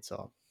that great.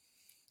 So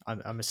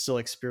I'm still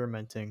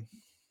experimenting.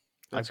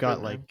 I've that's good,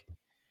 got man. like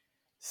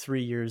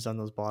 3 years on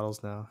those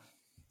bottles now.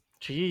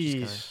 Just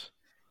kind of Jeez.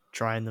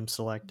 trying them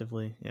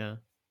selectively. Yeah,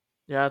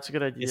 Yeah, that's a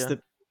good it's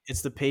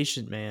idea. the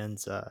patient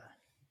man's.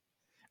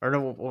 Or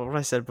no, what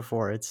I said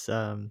before. It's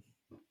the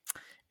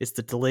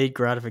delayed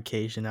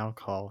gratification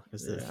alcohol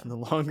because Yeah. the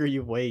longer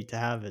you wait to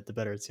have it, the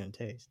better it's gonna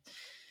taste.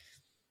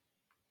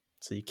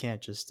 So you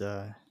can't just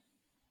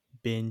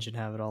binge and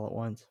have it all at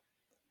once.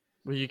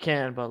 Well, you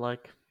can, but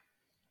like,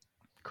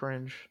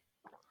 cringe.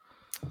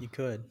 You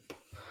could.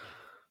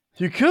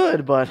 You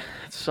could, but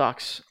it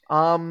sucks.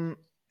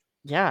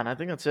 Yeah, and I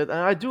think that's it. And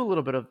I do a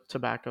little bit of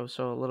tobacco,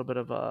 so a little bit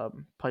of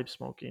pipe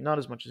smoking. Not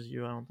as much as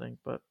you, I don't think,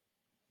 but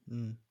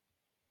Mm.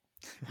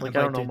 I like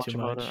I don't might know do too much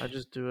about it. I much.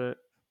 just do it.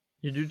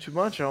 You do too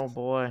much? Oh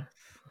boy.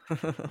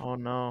 Oh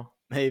no.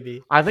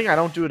 Maybe. I think I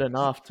don't do it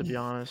enough, to be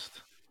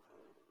honest.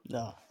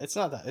 No, it's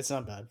not that. It's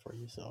not bad for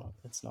you. So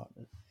it's not.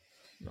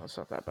 No, it's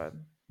not that bad.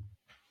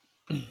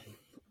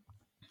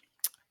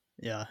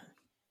 Yeah.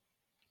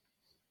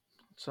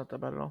 It's not that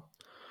bad at all.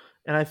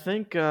 And I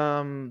think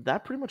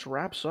that pretty much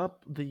wraps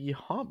up the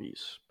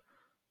hobbies.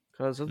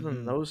 Because other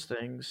than Hmm. those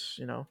things,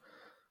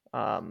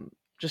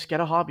 just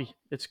get a hobby.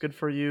 It's good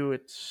for you.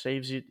 It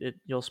saves you.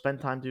 You'll spend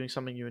time doing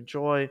something you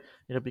enjoy.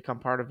 It'll become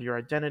part of your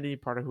identity,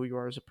 part of who you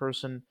are as a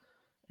person.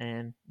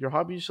 And your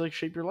hobbies like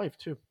shape your life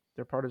too.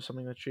 They're part of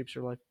something that shapes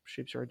your life,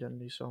 shapes your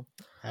identity. So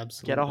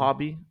get a Absolutely.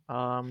 hobby,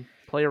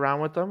 play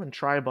around with them, and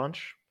try a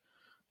bunch.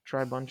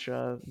 Try a bunch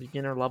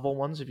beginner level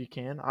ones if you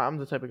can. I'm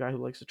the type of guy who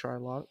likes to try a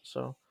lot.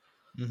 So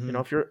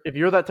Hmm. if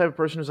you're that type of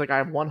person who's like, I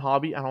have one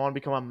hobby and I want to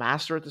become a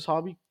master at this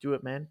hobby, do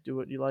it, man. Do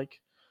what you like.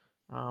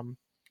 Um,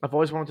 I've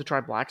always wanted to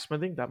try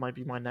blacksmithing. That might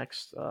be my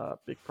next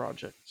big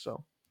project.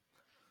 So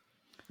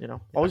Yeah.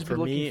 always be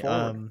looking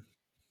forward.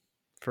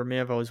 For me,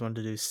 I've always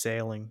wanted to do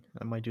sailing.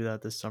 I might do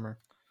that this summer.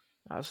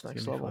 That's It's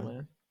gonna next be level, fun.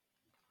 man.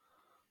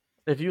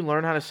 If you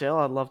learn how to sail,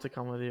 I'd love to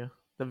come with you.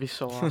 That'd be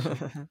so awesome,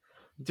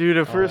 dude.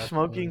 If Oh, we're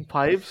smoking absolutely.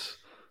 pipes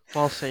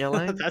while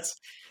sailing, That's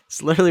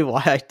it's literally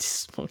why I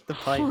smoke the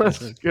pipe. Is let's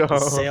the go.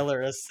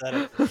 sailor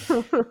aesthetic.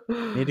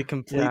 Need to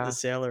complete the Yeah,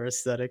 sailor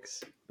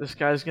aesthetics. this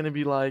guy's gonna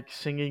be like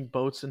singing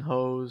 "Boats and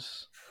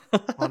Hoes"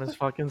 on his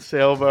fucking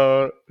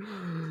sailboat.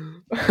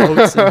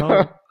 Boats and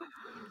hoes.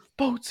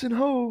 Boats and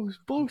hoes,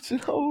 boats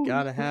and hoes,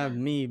 Gotta have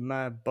me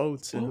my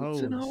boats and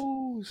boats and hoes.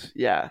 hoes.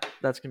 Yeah,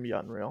 that's gonna be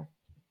unreal.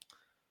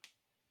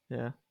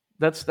 Yeah,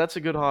 that's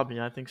a good hobby.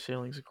 I think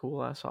sailing's a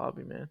cool ass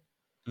hobby, man.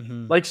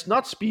 Hmm. Like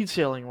not speed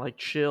sailing, like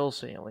chill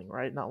sailing,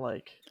 right? Not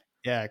like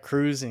Yeah,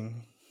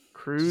 cruising.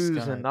 Just cruising,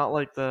 gonna not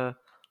like the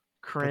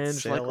put the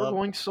cringe. Like sail we're up.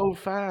 going so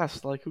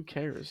fast. Like who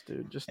cares,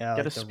 dude? Just Yeah,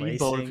 get a like the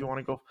speedboat if you want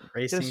to go.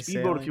 Get a racing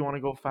speedboat if you sailing. want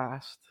to go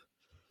fast.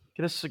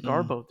 Get a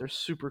cigar Mm, boat. They're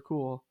super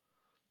cool.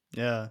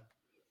 yeah.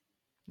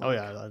 Oh Like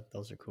yeah,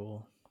 those are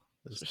cool.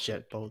 Those those are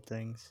jet sick. boat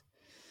things.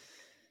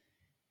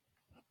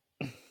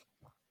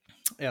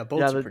 Yeah,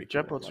 Yeah, boats are the pretty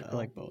jet cool. boats are I cool.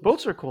 like boats.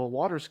 Boats are cool.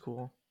 Water's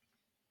cool.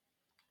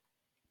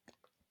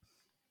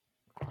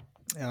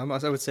 Yeah,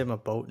 I would say I'm a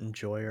boat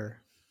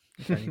enjoyer,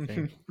 if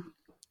anything.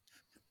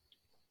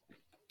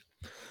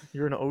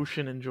 You're an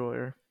ocean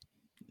enjoyer,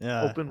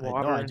 Yeah, open I no,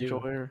 water I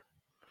do. enjoyer.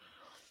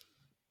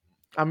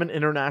 I'm an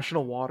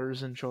international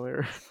waters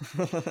enjoyer.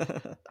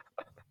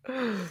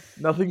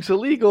 Nothing's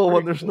illegal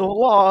when Pretty there's no cool.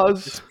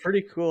 laws. It's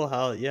pretty cool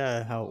how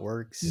it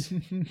works.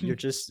 You're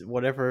just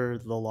whatever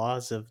the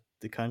laws of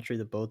the country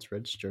the boat's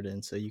registered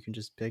in, so you can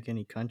just pick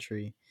any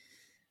country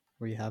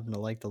where you happen to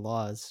like the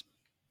laws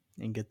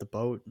and get the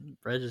boat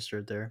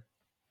registered there.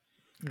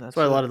 That's That's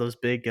why a lot sick. of those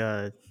big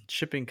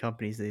shipping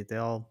companies they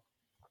all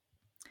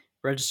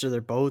register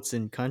their boats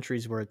in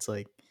countries where it's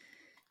like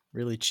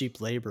really cheap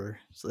labor,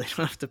 so they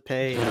don't have to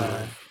pay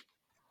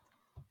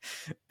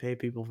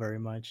people very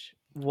much,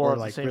 Well, or at the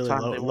like same really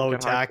time, low they won't low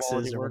get high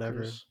quality taxes or whatever.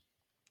 workers.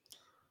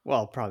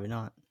 Well, probably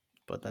not,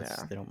 but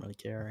Yeah. they don't really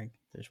care. Right?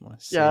 They just want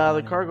to save Yeah,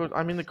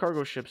 money. the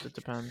cargo ships, it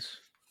depends.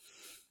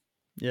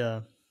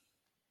 Yeah.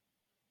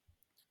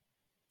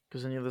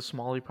 Because then you have the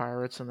Somali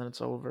pirates, and then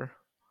it's over.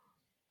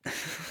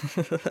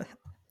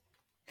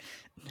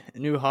 A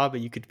new hobby,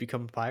 you could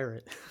become a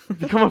pirate.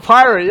 Become a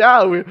pirate,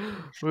 yeah. We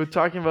were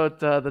talking about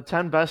the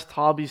 10 best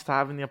hobbies to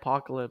have in the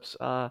apocalypse.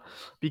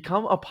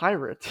 Become a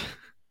pirate.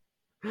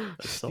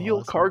 That's so Steal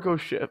awesome. cargo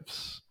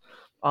ships.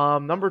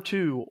 Number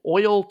 2,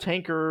 oil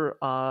tanker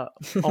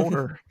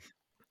owner.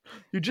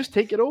 You just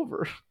take it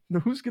over.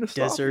 Who's gonna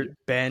stop Desert you?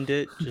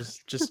 bandit,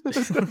 just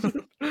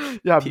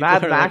Yeah, people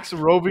Mad are like Max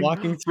roving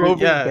walking through.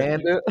 roving Yeah,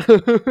 bandit.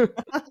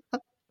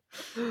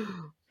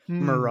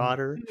 Hmm.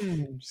 marauder.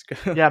 Hmm. Just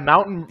go. Yeah,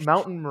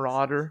 mountain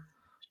marauder.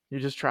 You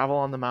just travel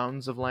on the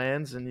mountains of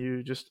lands and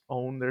you just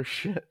own their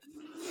shit.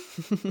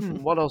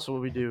 What else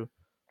would we do?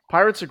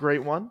 Pirate's a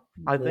great one.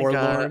 I think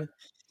Warlord.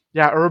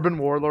 yeah, urban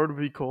warlord would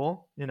be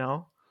cool, you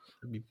know.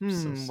 That'd be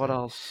so What sick.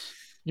 else?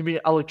 You mean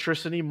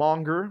electricity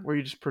monger, where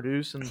you just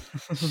produce and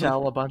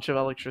sell a bunch of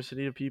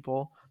electricity to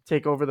people,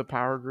 take over the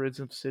power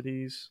grids of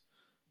cities.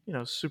 You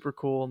know, super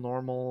cool,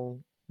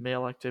 normal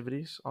male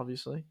activities,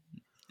 obviously.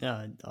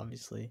 Yeah,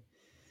 obviously.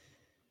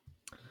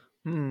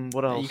 What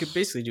You could else?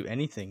 basically do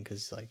anything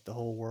because like the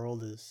whole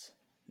world is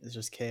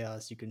just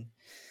chaos. You can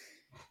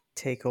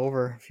take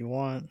over if you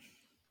want.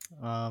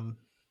 Um,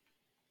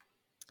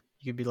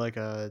 you could be like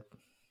a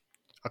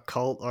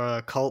cult or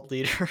a cult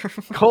leader.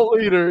 Cult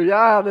leader,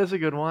 yeah, that's a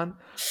good one.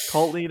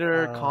 Cult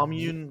leader,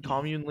 um,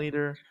 commune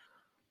leader.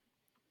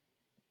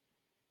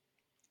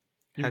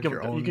 have your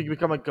You could own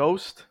become a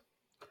ghost.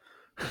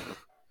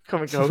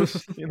 Become a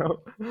ghost, you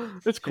know.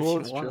 It's if cool, you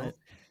it's want chill. it.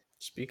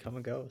 Just become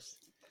a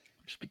ghost.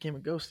 Just became a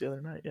ghost the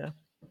other night, yeah.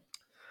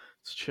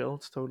 It's chill,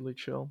 it's totally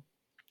chill.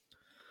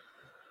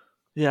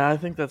 Yeah, I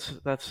think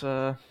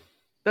that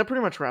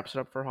pretty much wraps it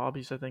up for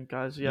hobbies, I think,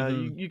 guys. Yeah,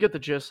 Mm-hmm. you get the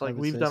gist. I Like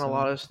would we've say done a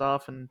lot so. of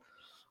stuff, and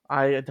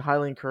I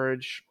highly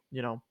encourage,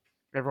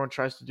 everyone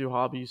tries to do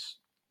hobbies,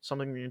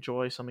 something they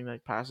enjoy, something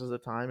that passes the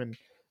time and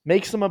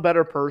makes them a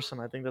better person.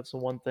 I think that's the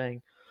one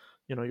thing.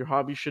 Your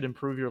hobby should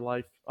improve your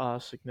life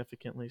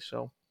significantly.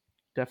 So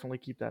definitely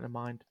keep that in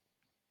mind.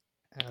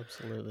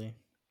 Absolutely.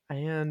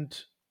 And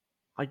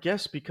I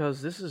guess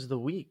because this is the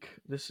week,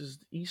 this is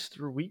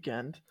Easter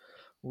weekend,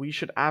 we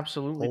should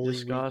absolutely Holy week.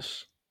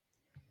 discuss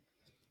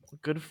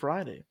Good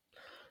Friday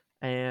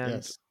and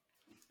Yes.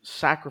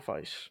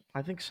 sacrifice.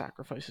 I think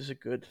sacrifice is a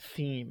good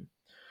theme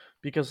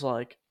because,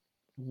 like,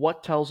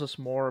 what tells us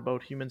more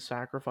about human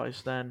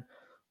sacrifice than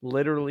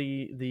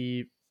literally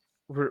the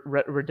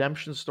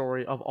redemption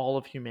story of all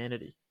of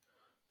humanity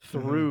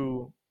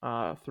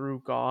Mm-hmm.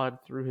 through God,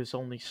 through His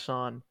only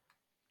Son,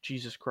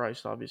 Jesus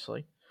Christ,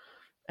 obviously.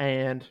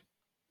 And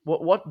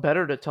what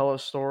better to tell a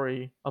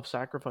story of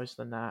sacrifice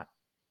than that?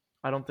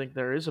 I don't think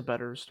there is a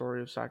better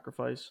story of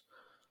sacrifice.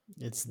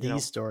 It's You the know,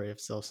 story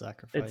of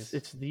self-sacrifice.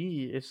 it's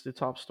the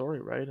top story,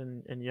 right?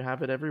 And you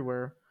have it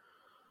everywhere.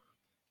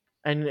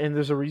 And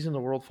there's a reason the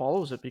world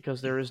follows it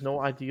because there is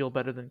no ideal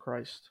better than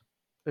Christ.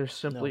 There No.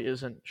 simply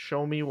isn't.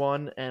 Show me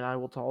one and I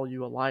will call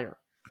you a liar.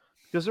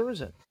 Because there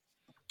isn't.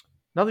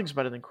 Nothing's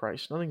better than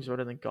Christ. Nothing's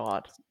better than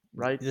God,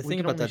 right? The We thing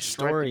can about only that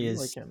strive to story be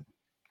like is him.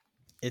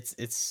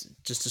 it's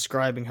just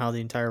describing how the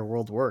entire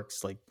world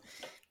works. Like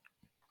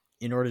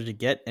in order to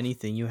get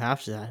anything, you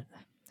have to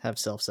have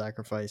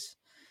self-sacrifice.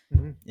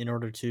 Hmm. In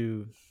order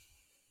to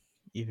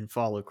even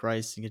follow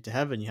Christ and get to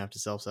heaven, you have to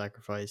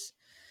self-sacrifice.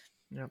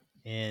 Yeah.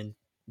 And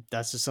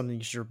that's just something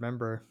you should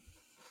remember.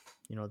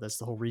 That's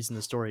the whole reason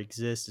the story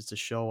exists, is to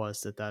show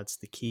us that that's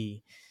the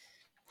key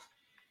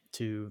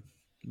to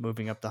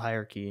moving up the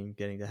hierarchy and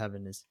getting to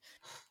heaven, is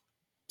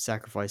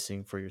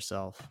sacrificing for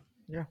yourself.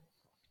 Yeah.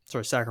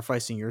 Sorry,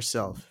 sacrificing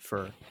yourself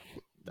for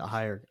the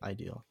higher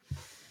ideal.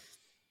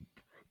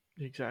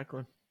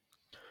 Exactly.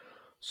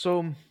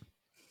 So,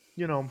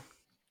 you know,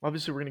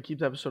 obviously we're gonna keep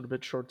the episode a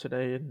bit short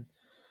today and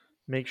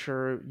make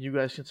sure you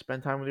guys can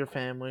spend time with your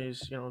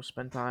families,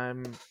 spend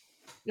time,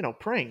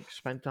 praying,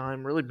 spend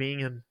time really being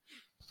in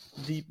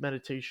deep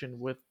meditation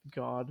with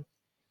God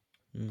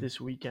Mm.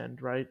 this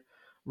weekend, right?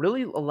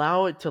 Really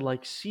allow it to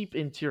like seep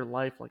into your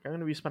life. Like I'm going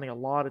to be spending a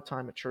lot of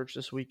time at church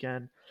this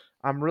weekend.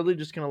 I'm really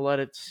just going to let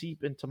it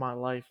seep into my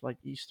life, like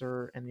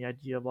Easter and the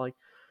idea of like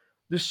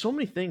there's so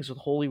many things with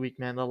Holy Week,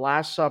 man. The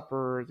Last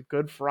Supper, the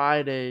Good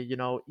Friday,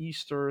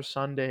 Easter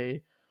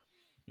Sunday,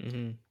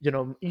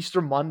 Mm-hmm.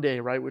 Easter Monday,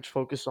 right, which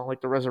focused on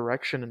like the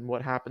resurrection and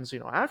what happens,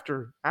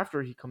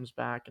 after he comes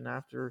back and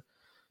after,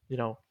 you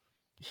know,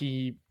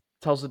 he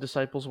tells the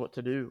disciples what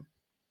to do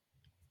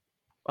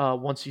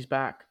once he's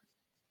back.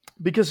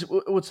 Because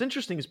what's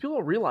interesting is people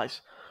don't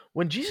realize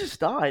when Jesus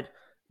died,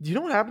 do you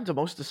know what happened to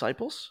most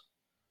disciples?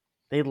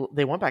 They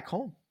went back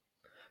home.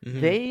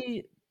 Mm-hmm.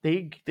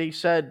 They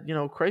said,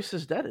 Christ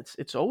is dead.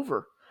 It's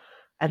over.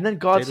 And then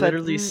God They said,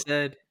 literally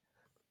said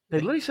they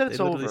literally said they it's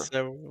literally over.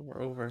 said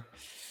we're over.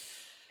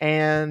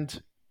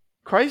 And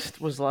Christ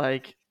was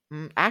like,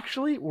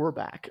 actually, we're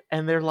back.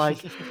 And they're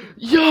like,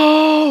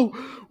 yo,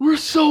 we're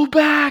so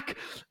back.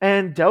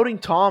 And Doubting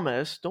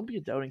Thomas, don't be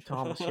a Doubting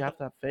Thomas. You have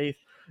to have faith.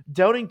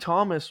 Doubting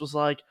Thomas was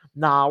like,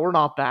 nah, we're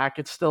not back.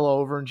 It's still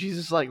over. And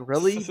Jesus is like,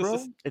 really, bro?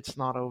 It's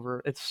not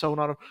over. It's so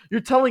not over.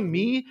 You're telling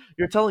me,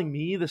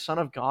 the Son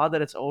of God,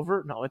 that it's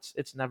over? No,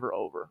 it's never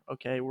over.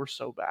 Okay, we're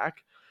so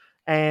back.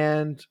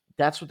 And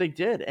that's what they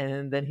did.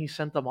 And then he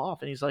sent them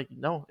off, and he's like,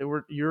 no,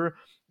 your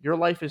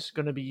life is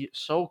going to be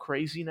so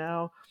crazy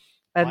now.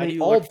 And Why they do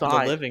you all look for the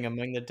died. living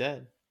among the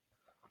dead?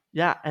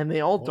 Yeah, and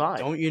they all Well, died.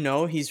 don't you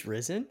know he's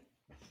risen?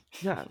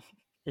 Yeah,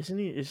 isn't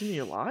he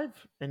alive?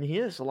 And he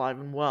is alive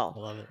and I well.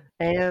 love it.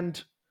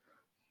 And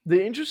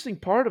the interesting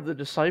part of the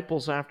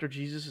disciples after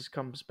Jesus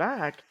comes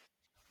back,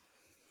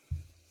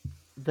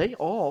 they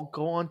all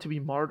go on to be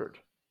martyred.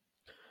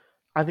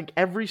 I think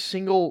every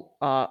single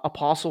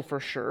apostle for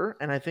sure,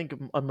 and I think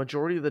a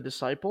majority of the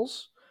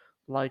disciples,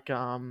 like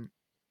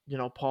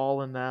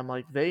Paul and them,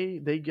 like they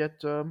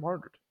get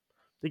martyred,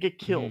 they get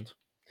Hmm. killed.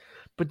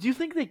 But do you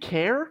think they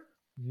care?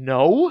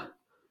 No,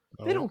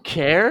 they Oh. don't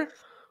care.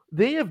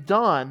 They have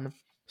done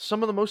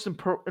some of the most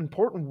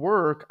important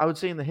work, I would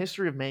say, in the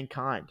history of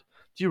mankind.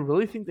 Do you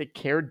really think they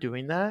cared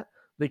doing that?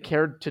 They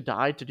cared to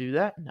die to do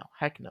that? No,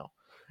 heck no.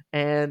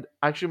 And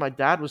actually, my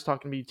dad was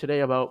talking to me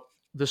today about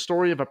the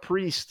story of a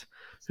priest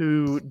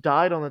who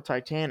died on the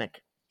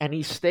Titanic, and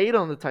he stayed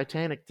on the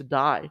Titanic to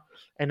die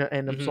and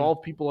Hmm.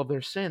 absolve people of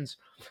their sins.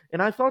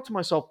 And I thought to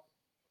myself,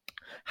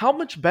 how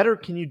much better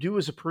can you do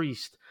as a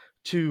priest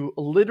to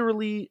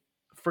literally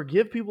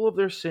forgive people of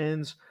their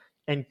sins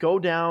and go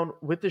down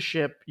with the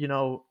ship, in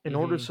order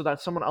Hmm. so that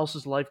someone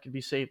else's life could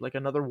be saved, like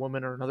another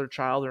woman or another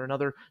child or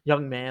another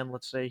young man,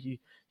 let's say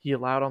he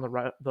allowed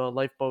on the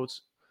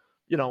lifeboats,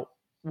 you know,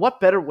 what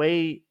better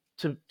way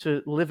to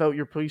live out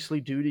your priestly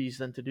duties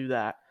than to do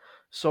that?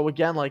 So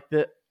again,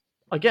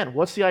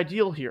 what's the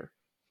ideal here?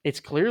 It's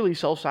clearly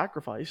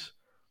self-sacrifice.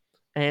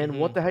 And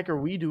what Hmm. the heck are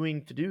we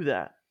doing to do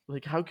that?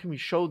 Like, how can we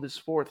show this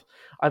forth?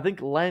 I think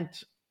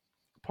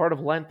part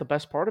of Lent, the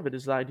best part of it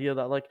is the idea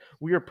that, like,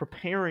 we are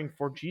preparing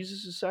for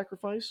Jesus'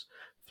 sacrifice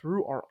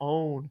through our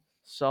own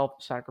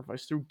self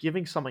sacrifice, through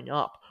giving something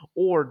up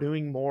or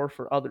doing more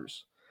for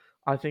others.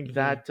 I think Hmm.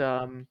 that,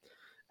 and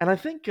I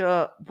think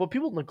what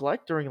people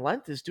neglect during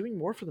Lent is doing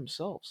more for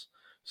themselves.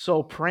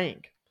 So,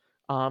 praying,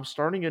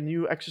 starting a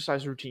new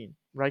exercise routine,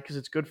 right? Because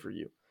it's good for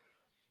you,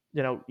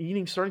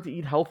 starting to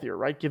eat healthier,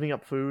 right? Giving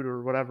up food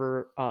or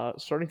whatever,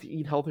 starting to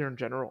eat healthier in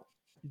general.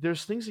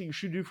 There's things that you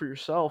should do for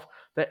yourself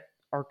that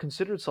are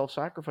considered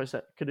self-sacrifice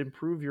that could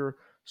improve your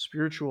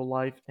spiritual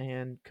life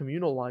and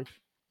communal life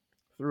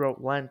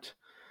throughout Lent.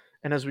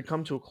 And as we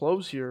come to a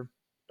close here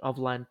of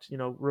Lent,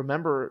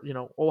 remember,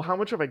 oh, how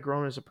much have I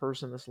grown as a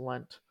person this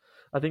Lent?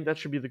 I think that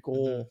should be the Hmm.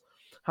 goal.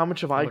 How much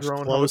have How I much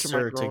grown? How much have I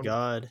closer to grown?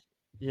 God?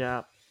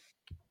 Yeah,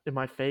 in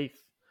my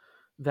faith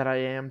that I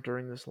am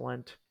during this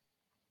Lent.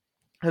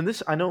 And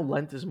this, I know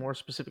Lent is more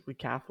specifically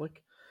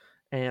Catholic,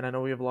 and I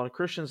know we have a lot of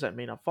Christians that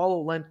may not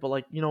follow Lent, but,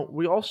 like,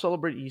 we all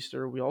celebrate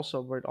Easter. We all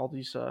celebrate all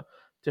these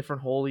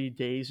different holy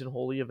days and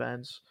holy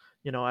events,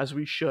 as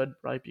we should,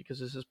 right? Because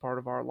this is part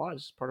of our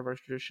lives, it's part of our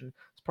tradition,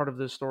 it's part of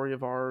the story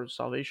of our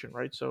salvation,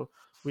 right? So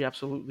we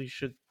absolutely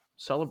should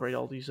celebrate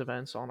all these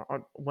events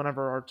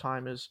whenever our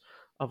time is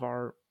of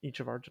our each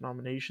of our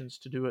denominations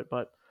to do it.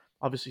 But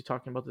obviously,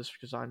 talking about this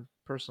because I'm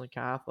personally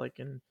Catholic,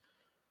 and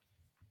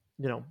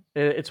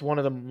it's one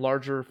of the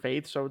larger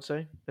faiths. I would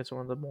say it's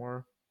one of the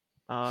more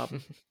uh,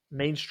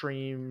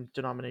 mainstream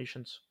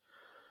denominations.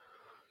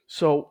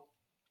 So,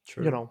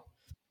 you True. know,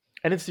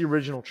 and it's the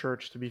original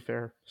church, to be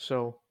fair.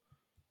 So,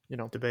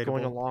 going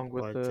Debatable, along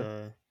with but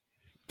the.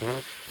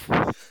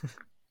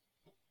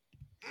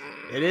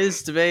 it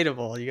is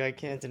debatable. You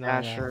can't Yeah,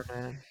 deny that. sure,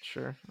 man.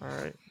 Sure. All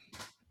right.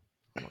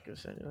 I'm not going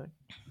to say anything.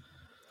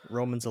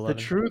 Romans The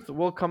 11. truth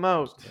will come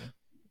out. Just,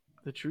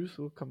 The truth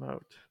will come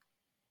out.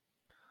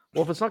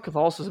 Well, if it's not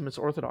Catholicism, it's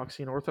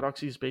Orthodoxy, and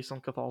Orthodoxy is based on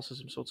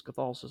Catholicism, so it's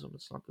Catholicism.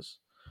 It's not this.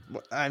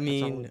 I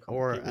That's not really mean,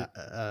 or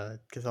complicated.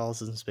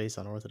 Catholicism's based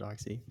on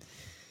Orthodoxy.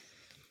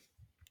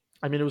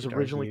 I mean, it was You'd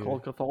originally argue.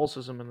 called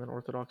Catholicism, and then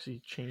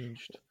Orthodoxy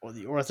changed Well,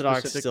 the Orthodox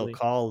still specifically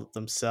call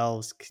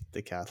themselves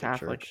the Catholic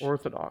Catholic, Church.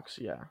 Orthodox.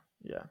 Yeah,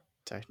 yeah. Well,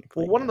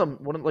 Technically, one of yeah.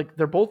 them, like,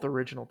 they're both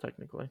original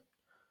technically.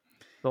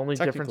 The only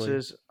difference Technically,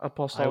 is I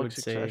apostolic would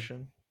say,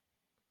 succession.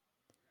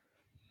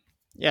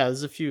 yeah.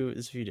 There's a few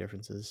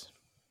differences.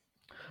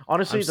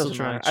 Honestly, I'm it still doesn't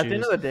trying matter. to At the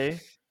end choose. of the day,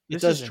 It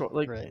this is doesn't,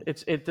 like right?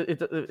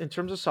 it in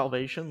terms of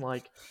salvation.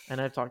 Like, and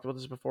I've talked about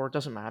this before. It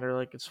doesn't matter.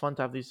 Like, it's fun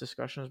to have these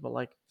discussions, but,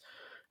 like,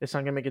 it's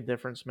not gonna make a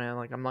difference, man.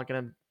 Like, I'm not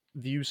gonna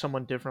view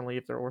someone differently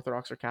if they're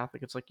Orthodox or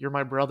Catholic. It's like, you're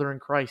my brother in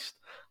Christ.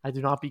 I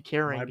do not be My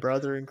caring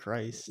brother in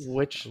Christ. I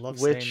love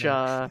saying which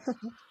that.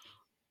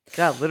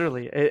 yeah,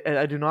 literally.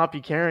 I do not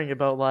be caring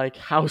about, like,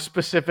 how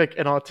specific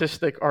and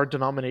autistic our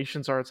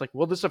denominations are. It's like,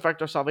 will this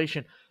affect our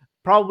salvation?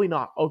 Probably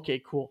not.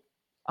 Okay, cool.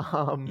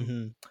 Um,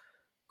 Hmm.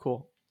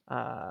 cool.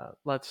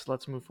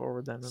 Let's move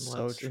forward then, and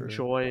So let's true.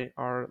 enjoy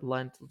our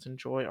Lent. Let's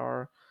enjoy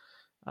our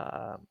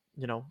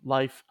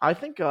life. I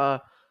think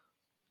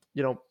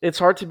it's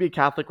hard to be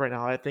Catholic right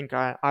now. I think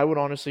I would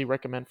honestly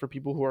recommend for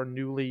people who are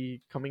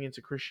newly coming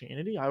into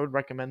Christianity, I would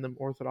recommend them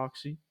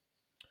Orthodoxy.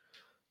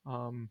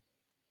 Um,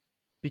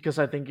 because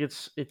I think it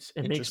makes more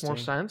Interesting.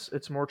 sense.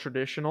 It's more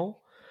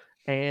traditional,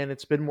 and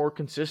it's been more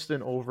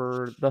consistent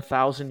over the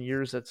 1,000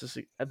 years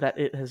that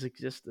it has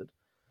existed.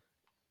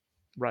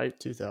 Right?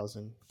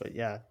 2000, but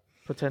yeah.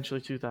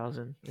 Potentially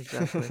 2,000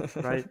 exactly.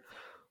 Right?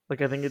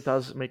 Like I think it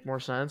does make more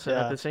sense, and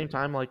at Yeah. the same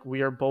time, like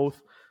we are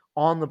both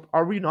on the.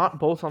 Are we not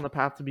both on the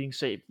path to being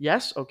saved?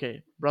 Yes.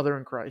 Okay, brother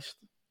in Christ.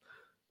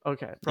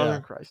 Okay, brother Yeah.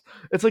 in Christ.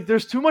 It's like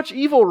there's too much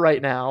evil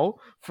right now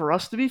for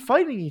us to be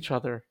fighting each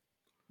other.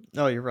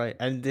 No, you're right.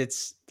 And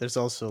there's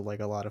also like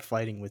a lot of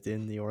fighting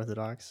within the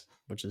Orthodox,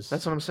 which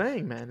That's is what I'm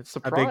saying, man. It's the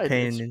a big pride.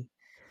 pain.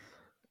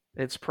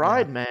 It's Yeah.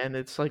 pride, man.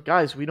 It's like,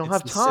 guys, we don't It's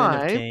have the sin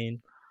of time.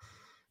 Cain.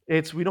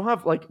 It's we don't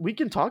have like we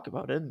can talk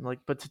about it, and, like,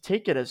 but to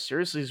take it as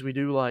seriously as we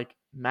do, like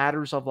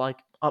matters of like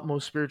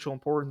utmost spiritual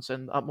importance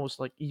and utmost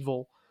like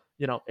evil,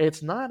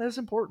 it's not as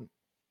important.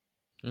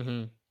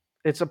 Hmm.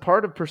 It's a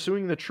part of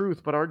pursuing the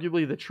truth, but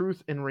arguably the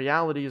truth in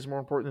reality is more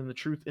important than the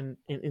truth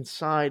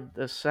inside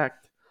the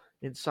sect,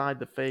 inside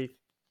the faith.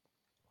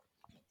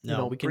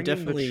 No,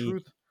 Bringing the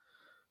truth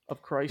of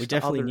we Christ to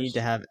definitely need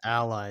to others. have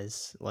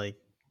allies like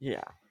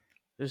Yeah,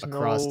 there's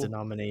across no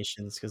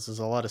denominations because there's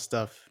a lot of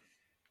stuff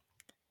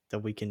that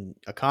we can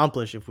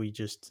accomplish if we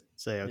just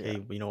say, yeah.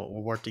 okay, you know what,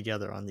 we'll work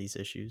together on these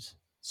issues,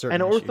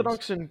 And certain issues.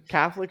 Orthodox and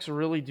Catholics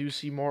really do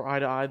see more eye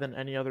to eye than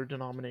any other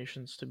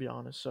denominations, to be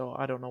honest. So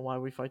I don't know why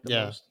we fight the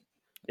Yeah, most.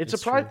 It's a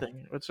it's pride true.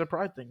 thing. It's a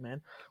pride thing,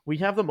 man. We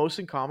have the most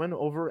in common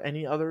over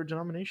any other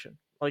denomination,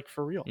 like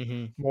for real.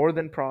 Hmm. More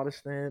than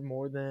Protestant,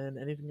 more than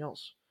anything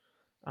else.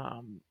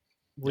 Um,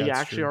 we That's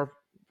actually true. are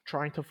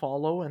trying to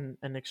follow and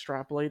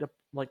extrapolate,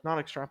 like not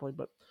extrapolate,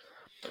 but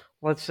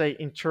let's say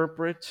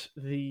interpret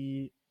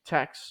the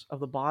text of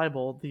the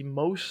Bible the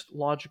most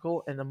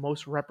logical and the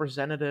most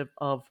representative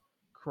of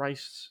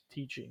Christ's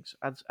teachings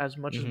as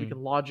much as we Hmm.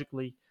 can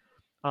logically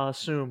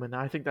assume. And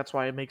I think that's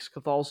why it makes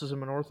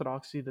Catholicism and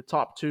Orthodoxy the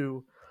top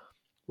two,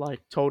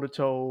 like toe to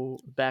toe,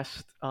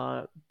 best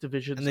And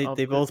divisions they of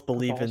both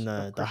believe in Catholic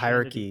of the Christianity.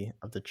 hierarchy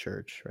of the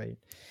church, right?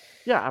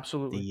 Yeah,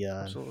 absolutely, The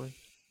absolutely,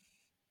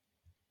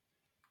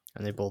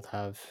 and they both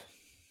have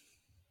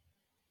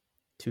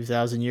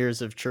 2,000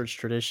 years of church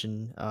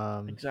tradition,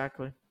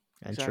 exactly,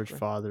 and church exactly.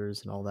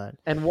 fathers and all that.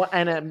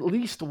 And at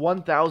least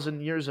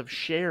 1,000 years of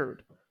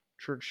shared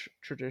church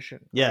tradition,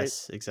 right?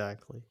 Yes,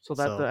 exactly. So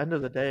that at the So end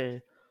of the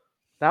day,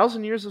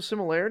 1,000 years of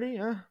similarity,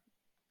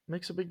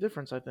 makes a big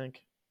difference, I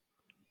think.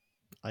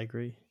 I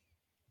agree.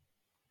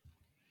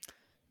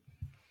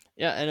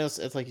 Yeah, and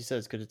it's like you said,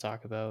 it's good to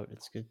talk about.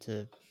 It's good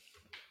to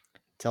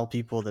tell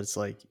people that it's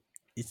like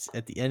it's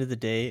at the end of the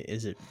day,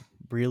 is it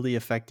really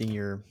affecting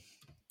your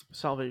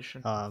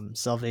Salvation.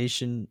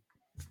 salvation?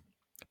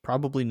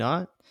 Probably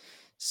not.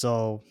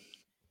 So,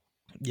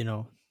 you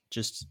know,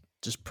 just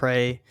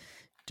pray,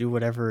 do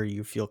whatever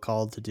you feel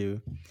called to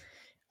do.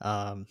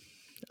 Um,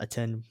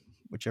 attend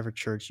whichever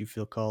church you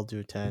feel called to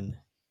attend.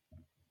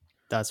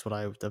 That's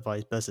what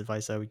best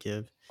advice I would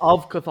give.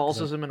 Of 'Cause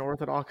Catholicism and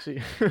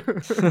Orthodoxy.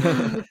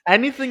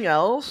 Anything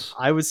else,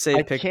 I would say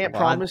I pick. can't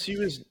Well, promise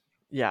you is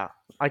yeah,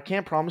 I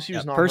can't promise you yeah,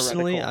 is not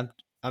personally, heretical.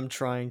 I'm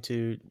trying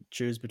to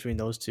choose between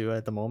those two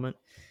at the moment,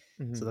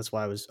 so Hmm. that's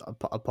why I was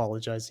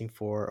apologizing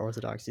for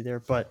orthodoxy there.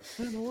 But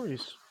Yeah, no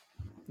worries.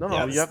 No,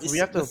 yeah, no, we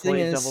have the to thing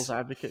play is, devil's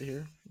advocate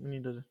here. We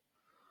need a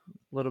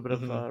little bit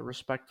of mhm.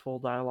 respectful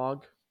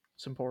dialogue.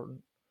 It's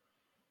important.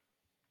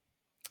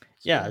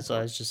 It's very Yeah. So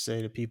I was important. just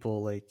say to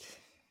people like,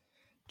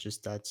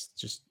 just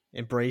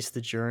embrace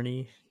the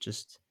journey.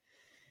 Just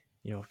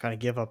kind of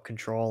give up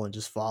control and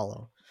just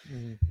follow,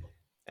 Mhm.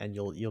 and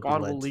you'll be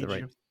God will led to the lead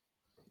right. you.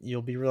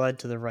 You'll be led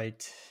to the right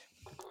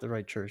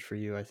church for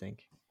you. I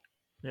think.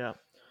 Yeah,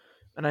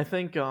 and I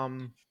think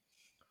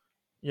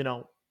you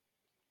know,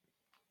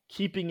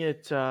 keeping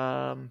it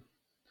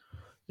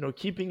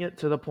keeping it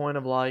to the point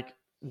of like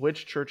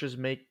which churches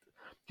make,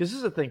 because this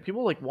is the thing,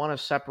 people like want to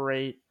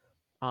separate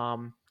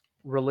um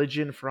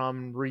religion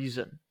from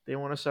reason. They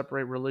want to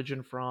separate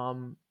religion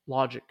from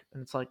logic,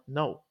 and it's like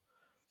no.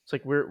 It's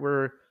like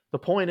we're the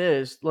point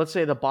is, let's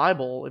say the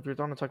Bible, if you're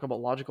going to talk about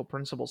logical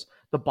principles,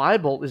 the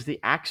Bible is the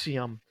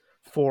axiom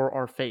for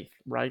our faith,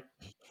 right?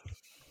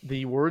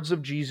 The words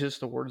of Jesus,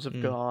 the words of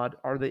Mm, God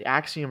are the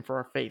axiom for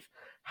our faith.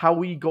 How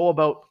we go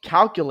about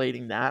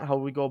calculating that, how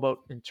we go about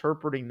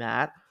interpreting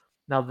that,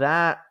 now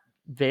that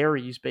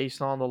varies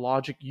based on the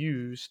logic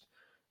used,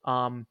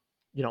 um,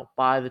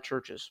 by the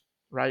churches,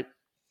 right?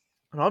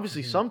 And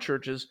obviously, mhm. some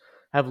churches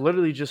have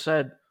literally just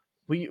said,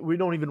 we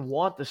don't even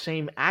want the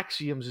same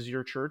axioms as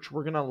your church.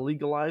 We're going to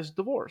legalize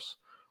divorce,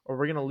 or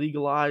we're going to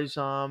legalize,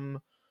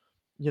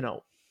 you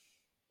know,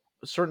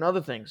 certain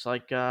other things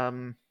like,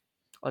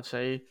 let's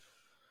say,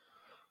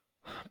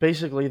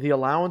 basically the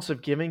allowance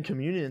of giving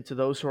communion to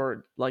those who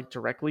are like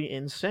directly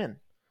in sin.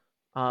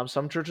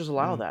 Some churches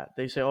allow Mm. that.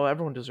 They say, "Oh,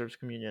 everyone deserves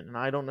communion," and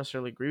I don't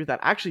necessarily agree with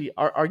that. Actually,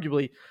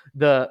 arguably,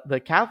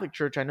 the Catholic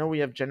Church, I know we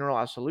have general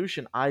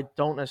absolution. I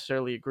don't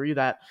necessarily agree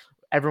that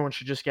everyone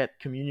should just get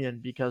communion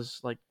because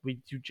like we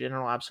do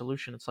general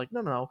absolution. It's like,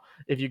 no, no, no.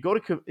 If you go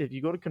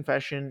to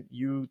confession,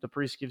 the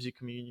priest gives you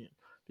communion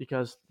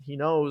because he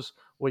knows,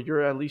 well,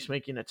 you're at least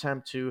making an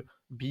attempt to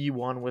be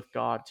one with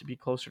God, to be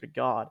closer to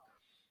God.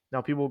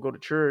 Now people will go to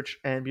church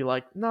and be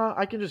like, nah,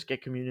 I can just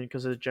get communion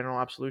because of the general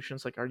absolution.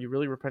 It's like, are you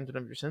really repentant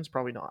of your sins?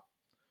 Probably not.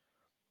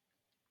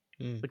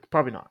 Mm. Like,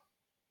 probably not.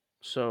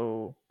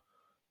 So,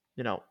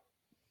 you know,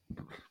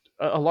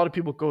 a lot of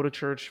people go to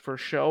church for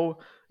show.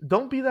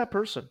 Don't be that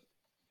person.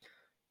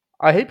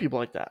 I hate people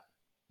like that.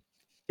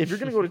 If you're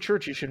going to go to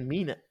church, you should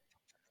mean it.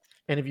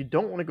 And if you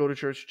don't want to go to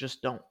church,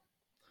 just don't.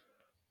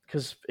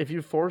 Because if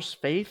you force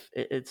faith,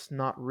 it's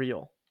not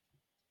real.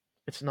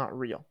 It's not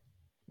real,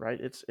 right?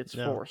 It's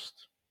No.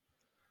 forced.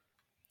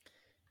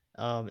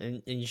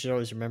 And you should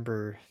always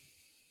remember,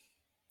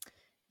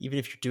 even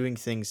if you're doing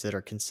things that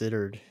are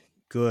considered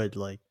good,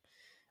 like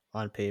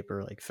on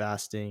paper, like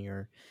fasting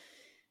or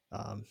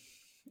um,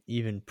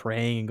 even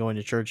praying and going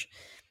to church,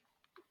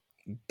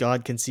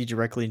 God can see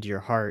directly into your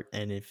heart.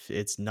 And if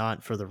it's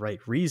not for the right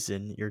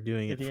reason, you're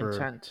doing it The for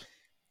intent.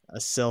 a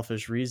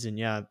selfish reason,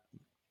 yeah,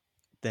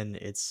 then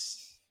it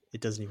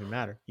doesn't even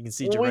matter. You can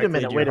see Well, wait a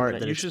directly minute. into your Wait a heart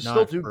minute. that You it's should still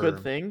not do good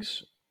for.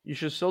 things. You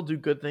should still do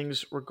good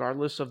things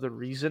regardless of the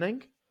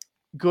reasoning.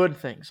 Good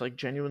things, like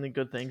genuinely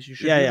good things. You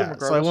should Yeah, do them yeah.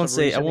 So regardless of I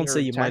reasoning won't or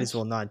say you might as intent.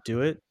 well not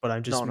do it, but I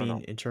just No, no, mean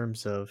no. in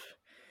terms of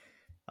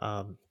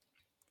um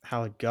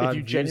how If God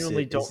you views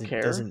genuinely it don't doesn't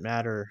care,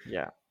 matter.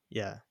 yeah,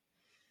 Yeah.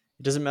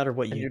 It doesn't matter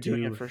what and you you're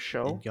doing it do for in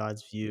show,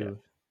 God's yeah, view.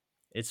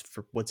 It's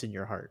for what's in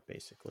your heart,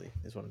 basically,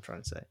 is what I'm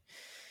trying to say.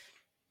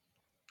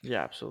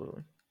 yeah,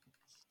 absolutely.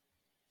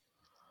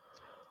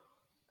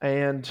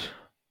 And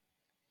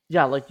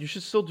yeah, like you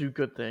should still do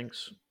good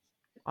things,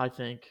 I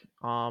think.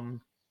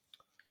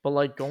 But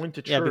like going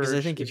to Yeah, because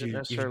I church think isn't if you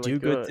necessarily do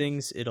good good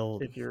things,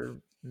 it'll. if you're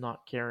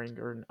not caring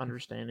or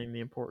understanding the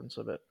importance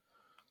of it.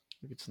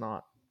 Like it's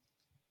not.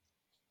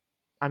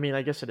 I mean,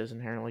 I guess it is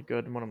inherently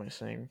good. What am I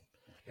saying?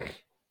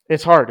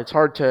 It's hard. It's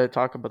hard to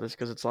talk about this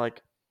because it's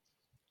like,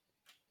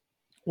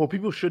 well,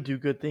 people should do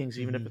good things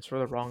even if Mhm. it's for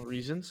the wrong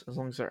reasons, as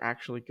long as they're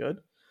actually good.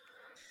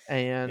 Yeah,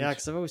 And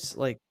because I've always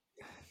like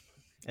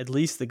at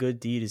least the good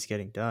deed is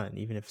getting done,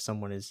 even if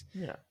someone is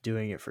yeah,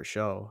 doing it for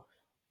show.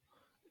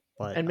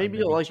 But and maybe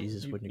maybe like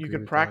Jesus wouldn't you agree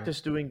could with that.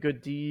 practice doing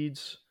good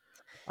deeds.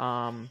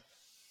 Um,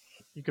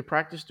 you could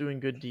practice doing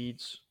good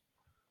deeds,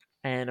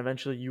 and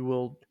eventually you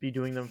will be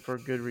doing them for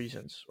good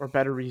reasons or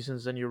better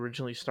reasons than you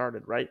originally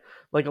started. Right?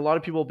 Like a lot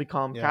of people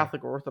become Yeah.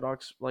 Catholic or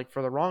Orthodox like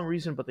for the wrong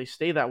reason, but they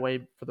stay that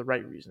way for the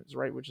right reasons.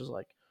 Right? Which is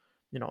like,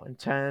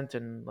 intent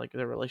and like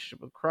their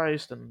relationship with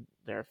Christ and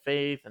their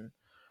faith and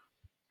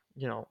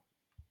you know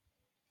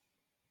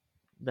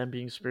them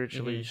being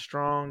spiritually Hmm.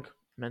 strong,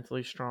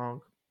 mentally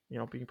strong,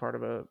 being part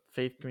of a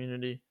faith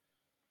community.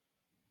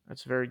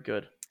 That's very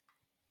good.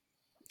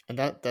 And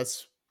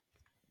that's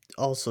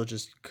also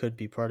just could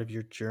be part of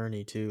your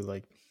journey too.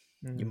 Like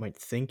you Mm, might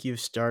think you've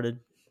started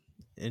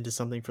into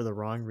something for the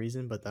wrong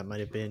reason, but that might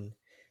have been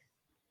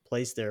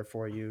placed there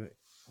for you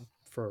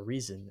for a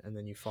reason, and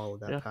then you follow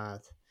that yeah.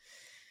 path.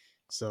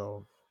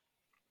 So,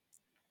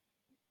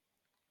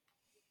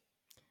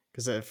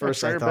 because at Yeah, first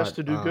try I your best thought,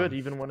 to do good,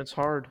 even when it's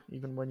hard,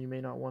 even when you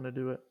may not want to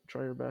do it.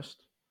 Try your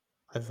best.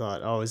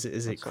 oh, is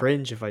it That's all.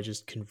 cringe if I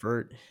just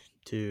convert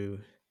to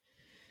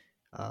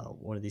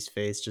one of these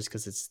faiths just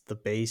because it's the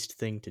based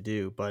thing to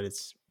do? But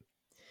it's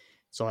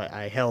so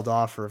I held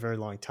off for a very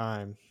long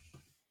time,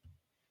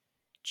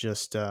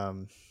 just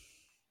to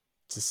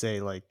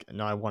say like,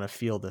 no, I want to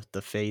feel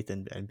the faith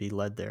and be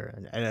led there,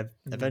 and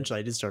Hmm. eventually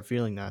I did start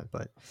feeling that.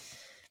 But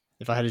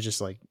if I had to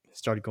just like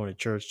started going to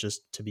church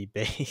just to be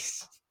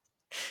based,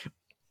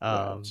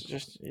 Well, it's um,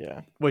 just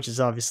yeah. which is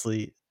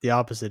obviously the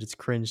opposite. It's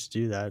cringe to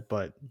do that,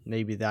 but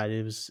maybe that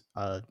is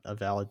a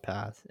valid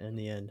path in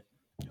the end.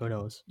 Who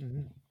knows?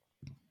 Hmm.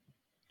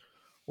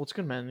 Well, it's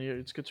good, man.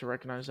 It's good to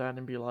recognize that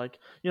and be like,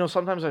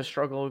 sometimes I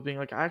struggle with being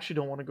like, I actually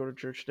don't want to go to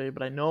church today,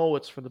 but I know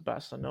it's for the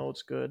best. I know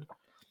it's good.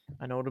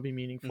 I know it'll be Hmm.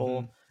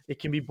 meaningful. It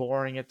can be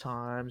boring at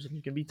times, and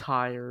you can be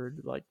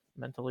tired, like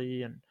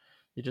mentally, and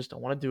you just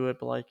don't want to do it.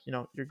 But like,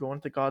 you're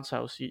going to God's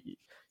house.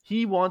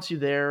 He wants you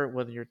there,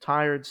 whether you're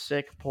tired,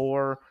 sick,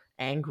 poor,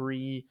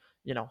 angry,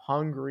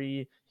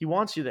 hungry. He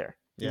wants you there.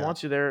 He Yeah.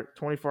 wants you there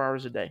 24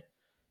 hours a day,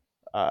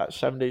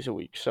 7 days a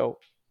week. So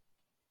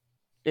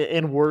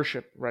in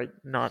worship, right?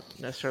 Not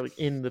necessarily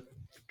in the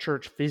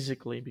church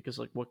physically, because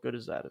like, what good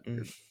is that if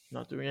you're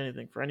not doing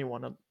anything for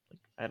anyone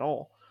at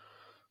all?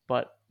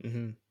 But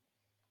Mm-hmm.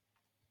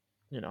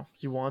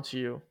 he wants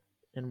you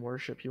in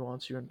worship. He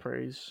wants you in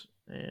praise,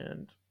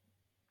 and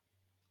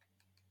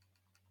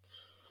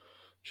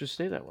just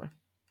stay that way.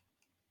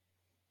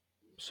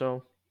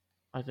 So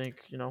I think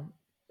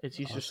it's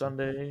Easter Awesome.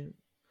 Sunday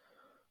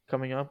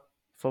coming up.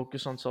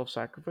 Focus on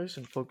self-sacrifice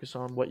and focus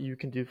on what you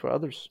can do for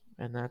others,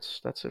 and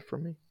that's it for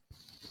me.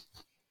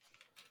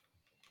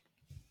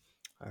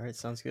 All right,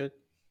 sounds good.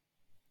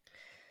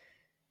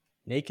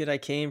 Naked I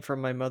came from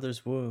my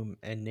mother's womb,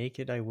 and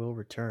naked I will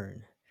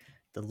return.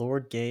 The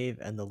Lord gave,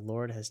 and the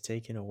Lord has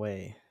taken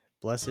away.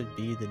 Blessed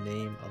be the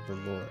name of the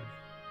Lord.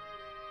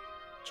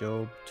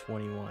 Job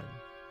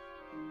 21.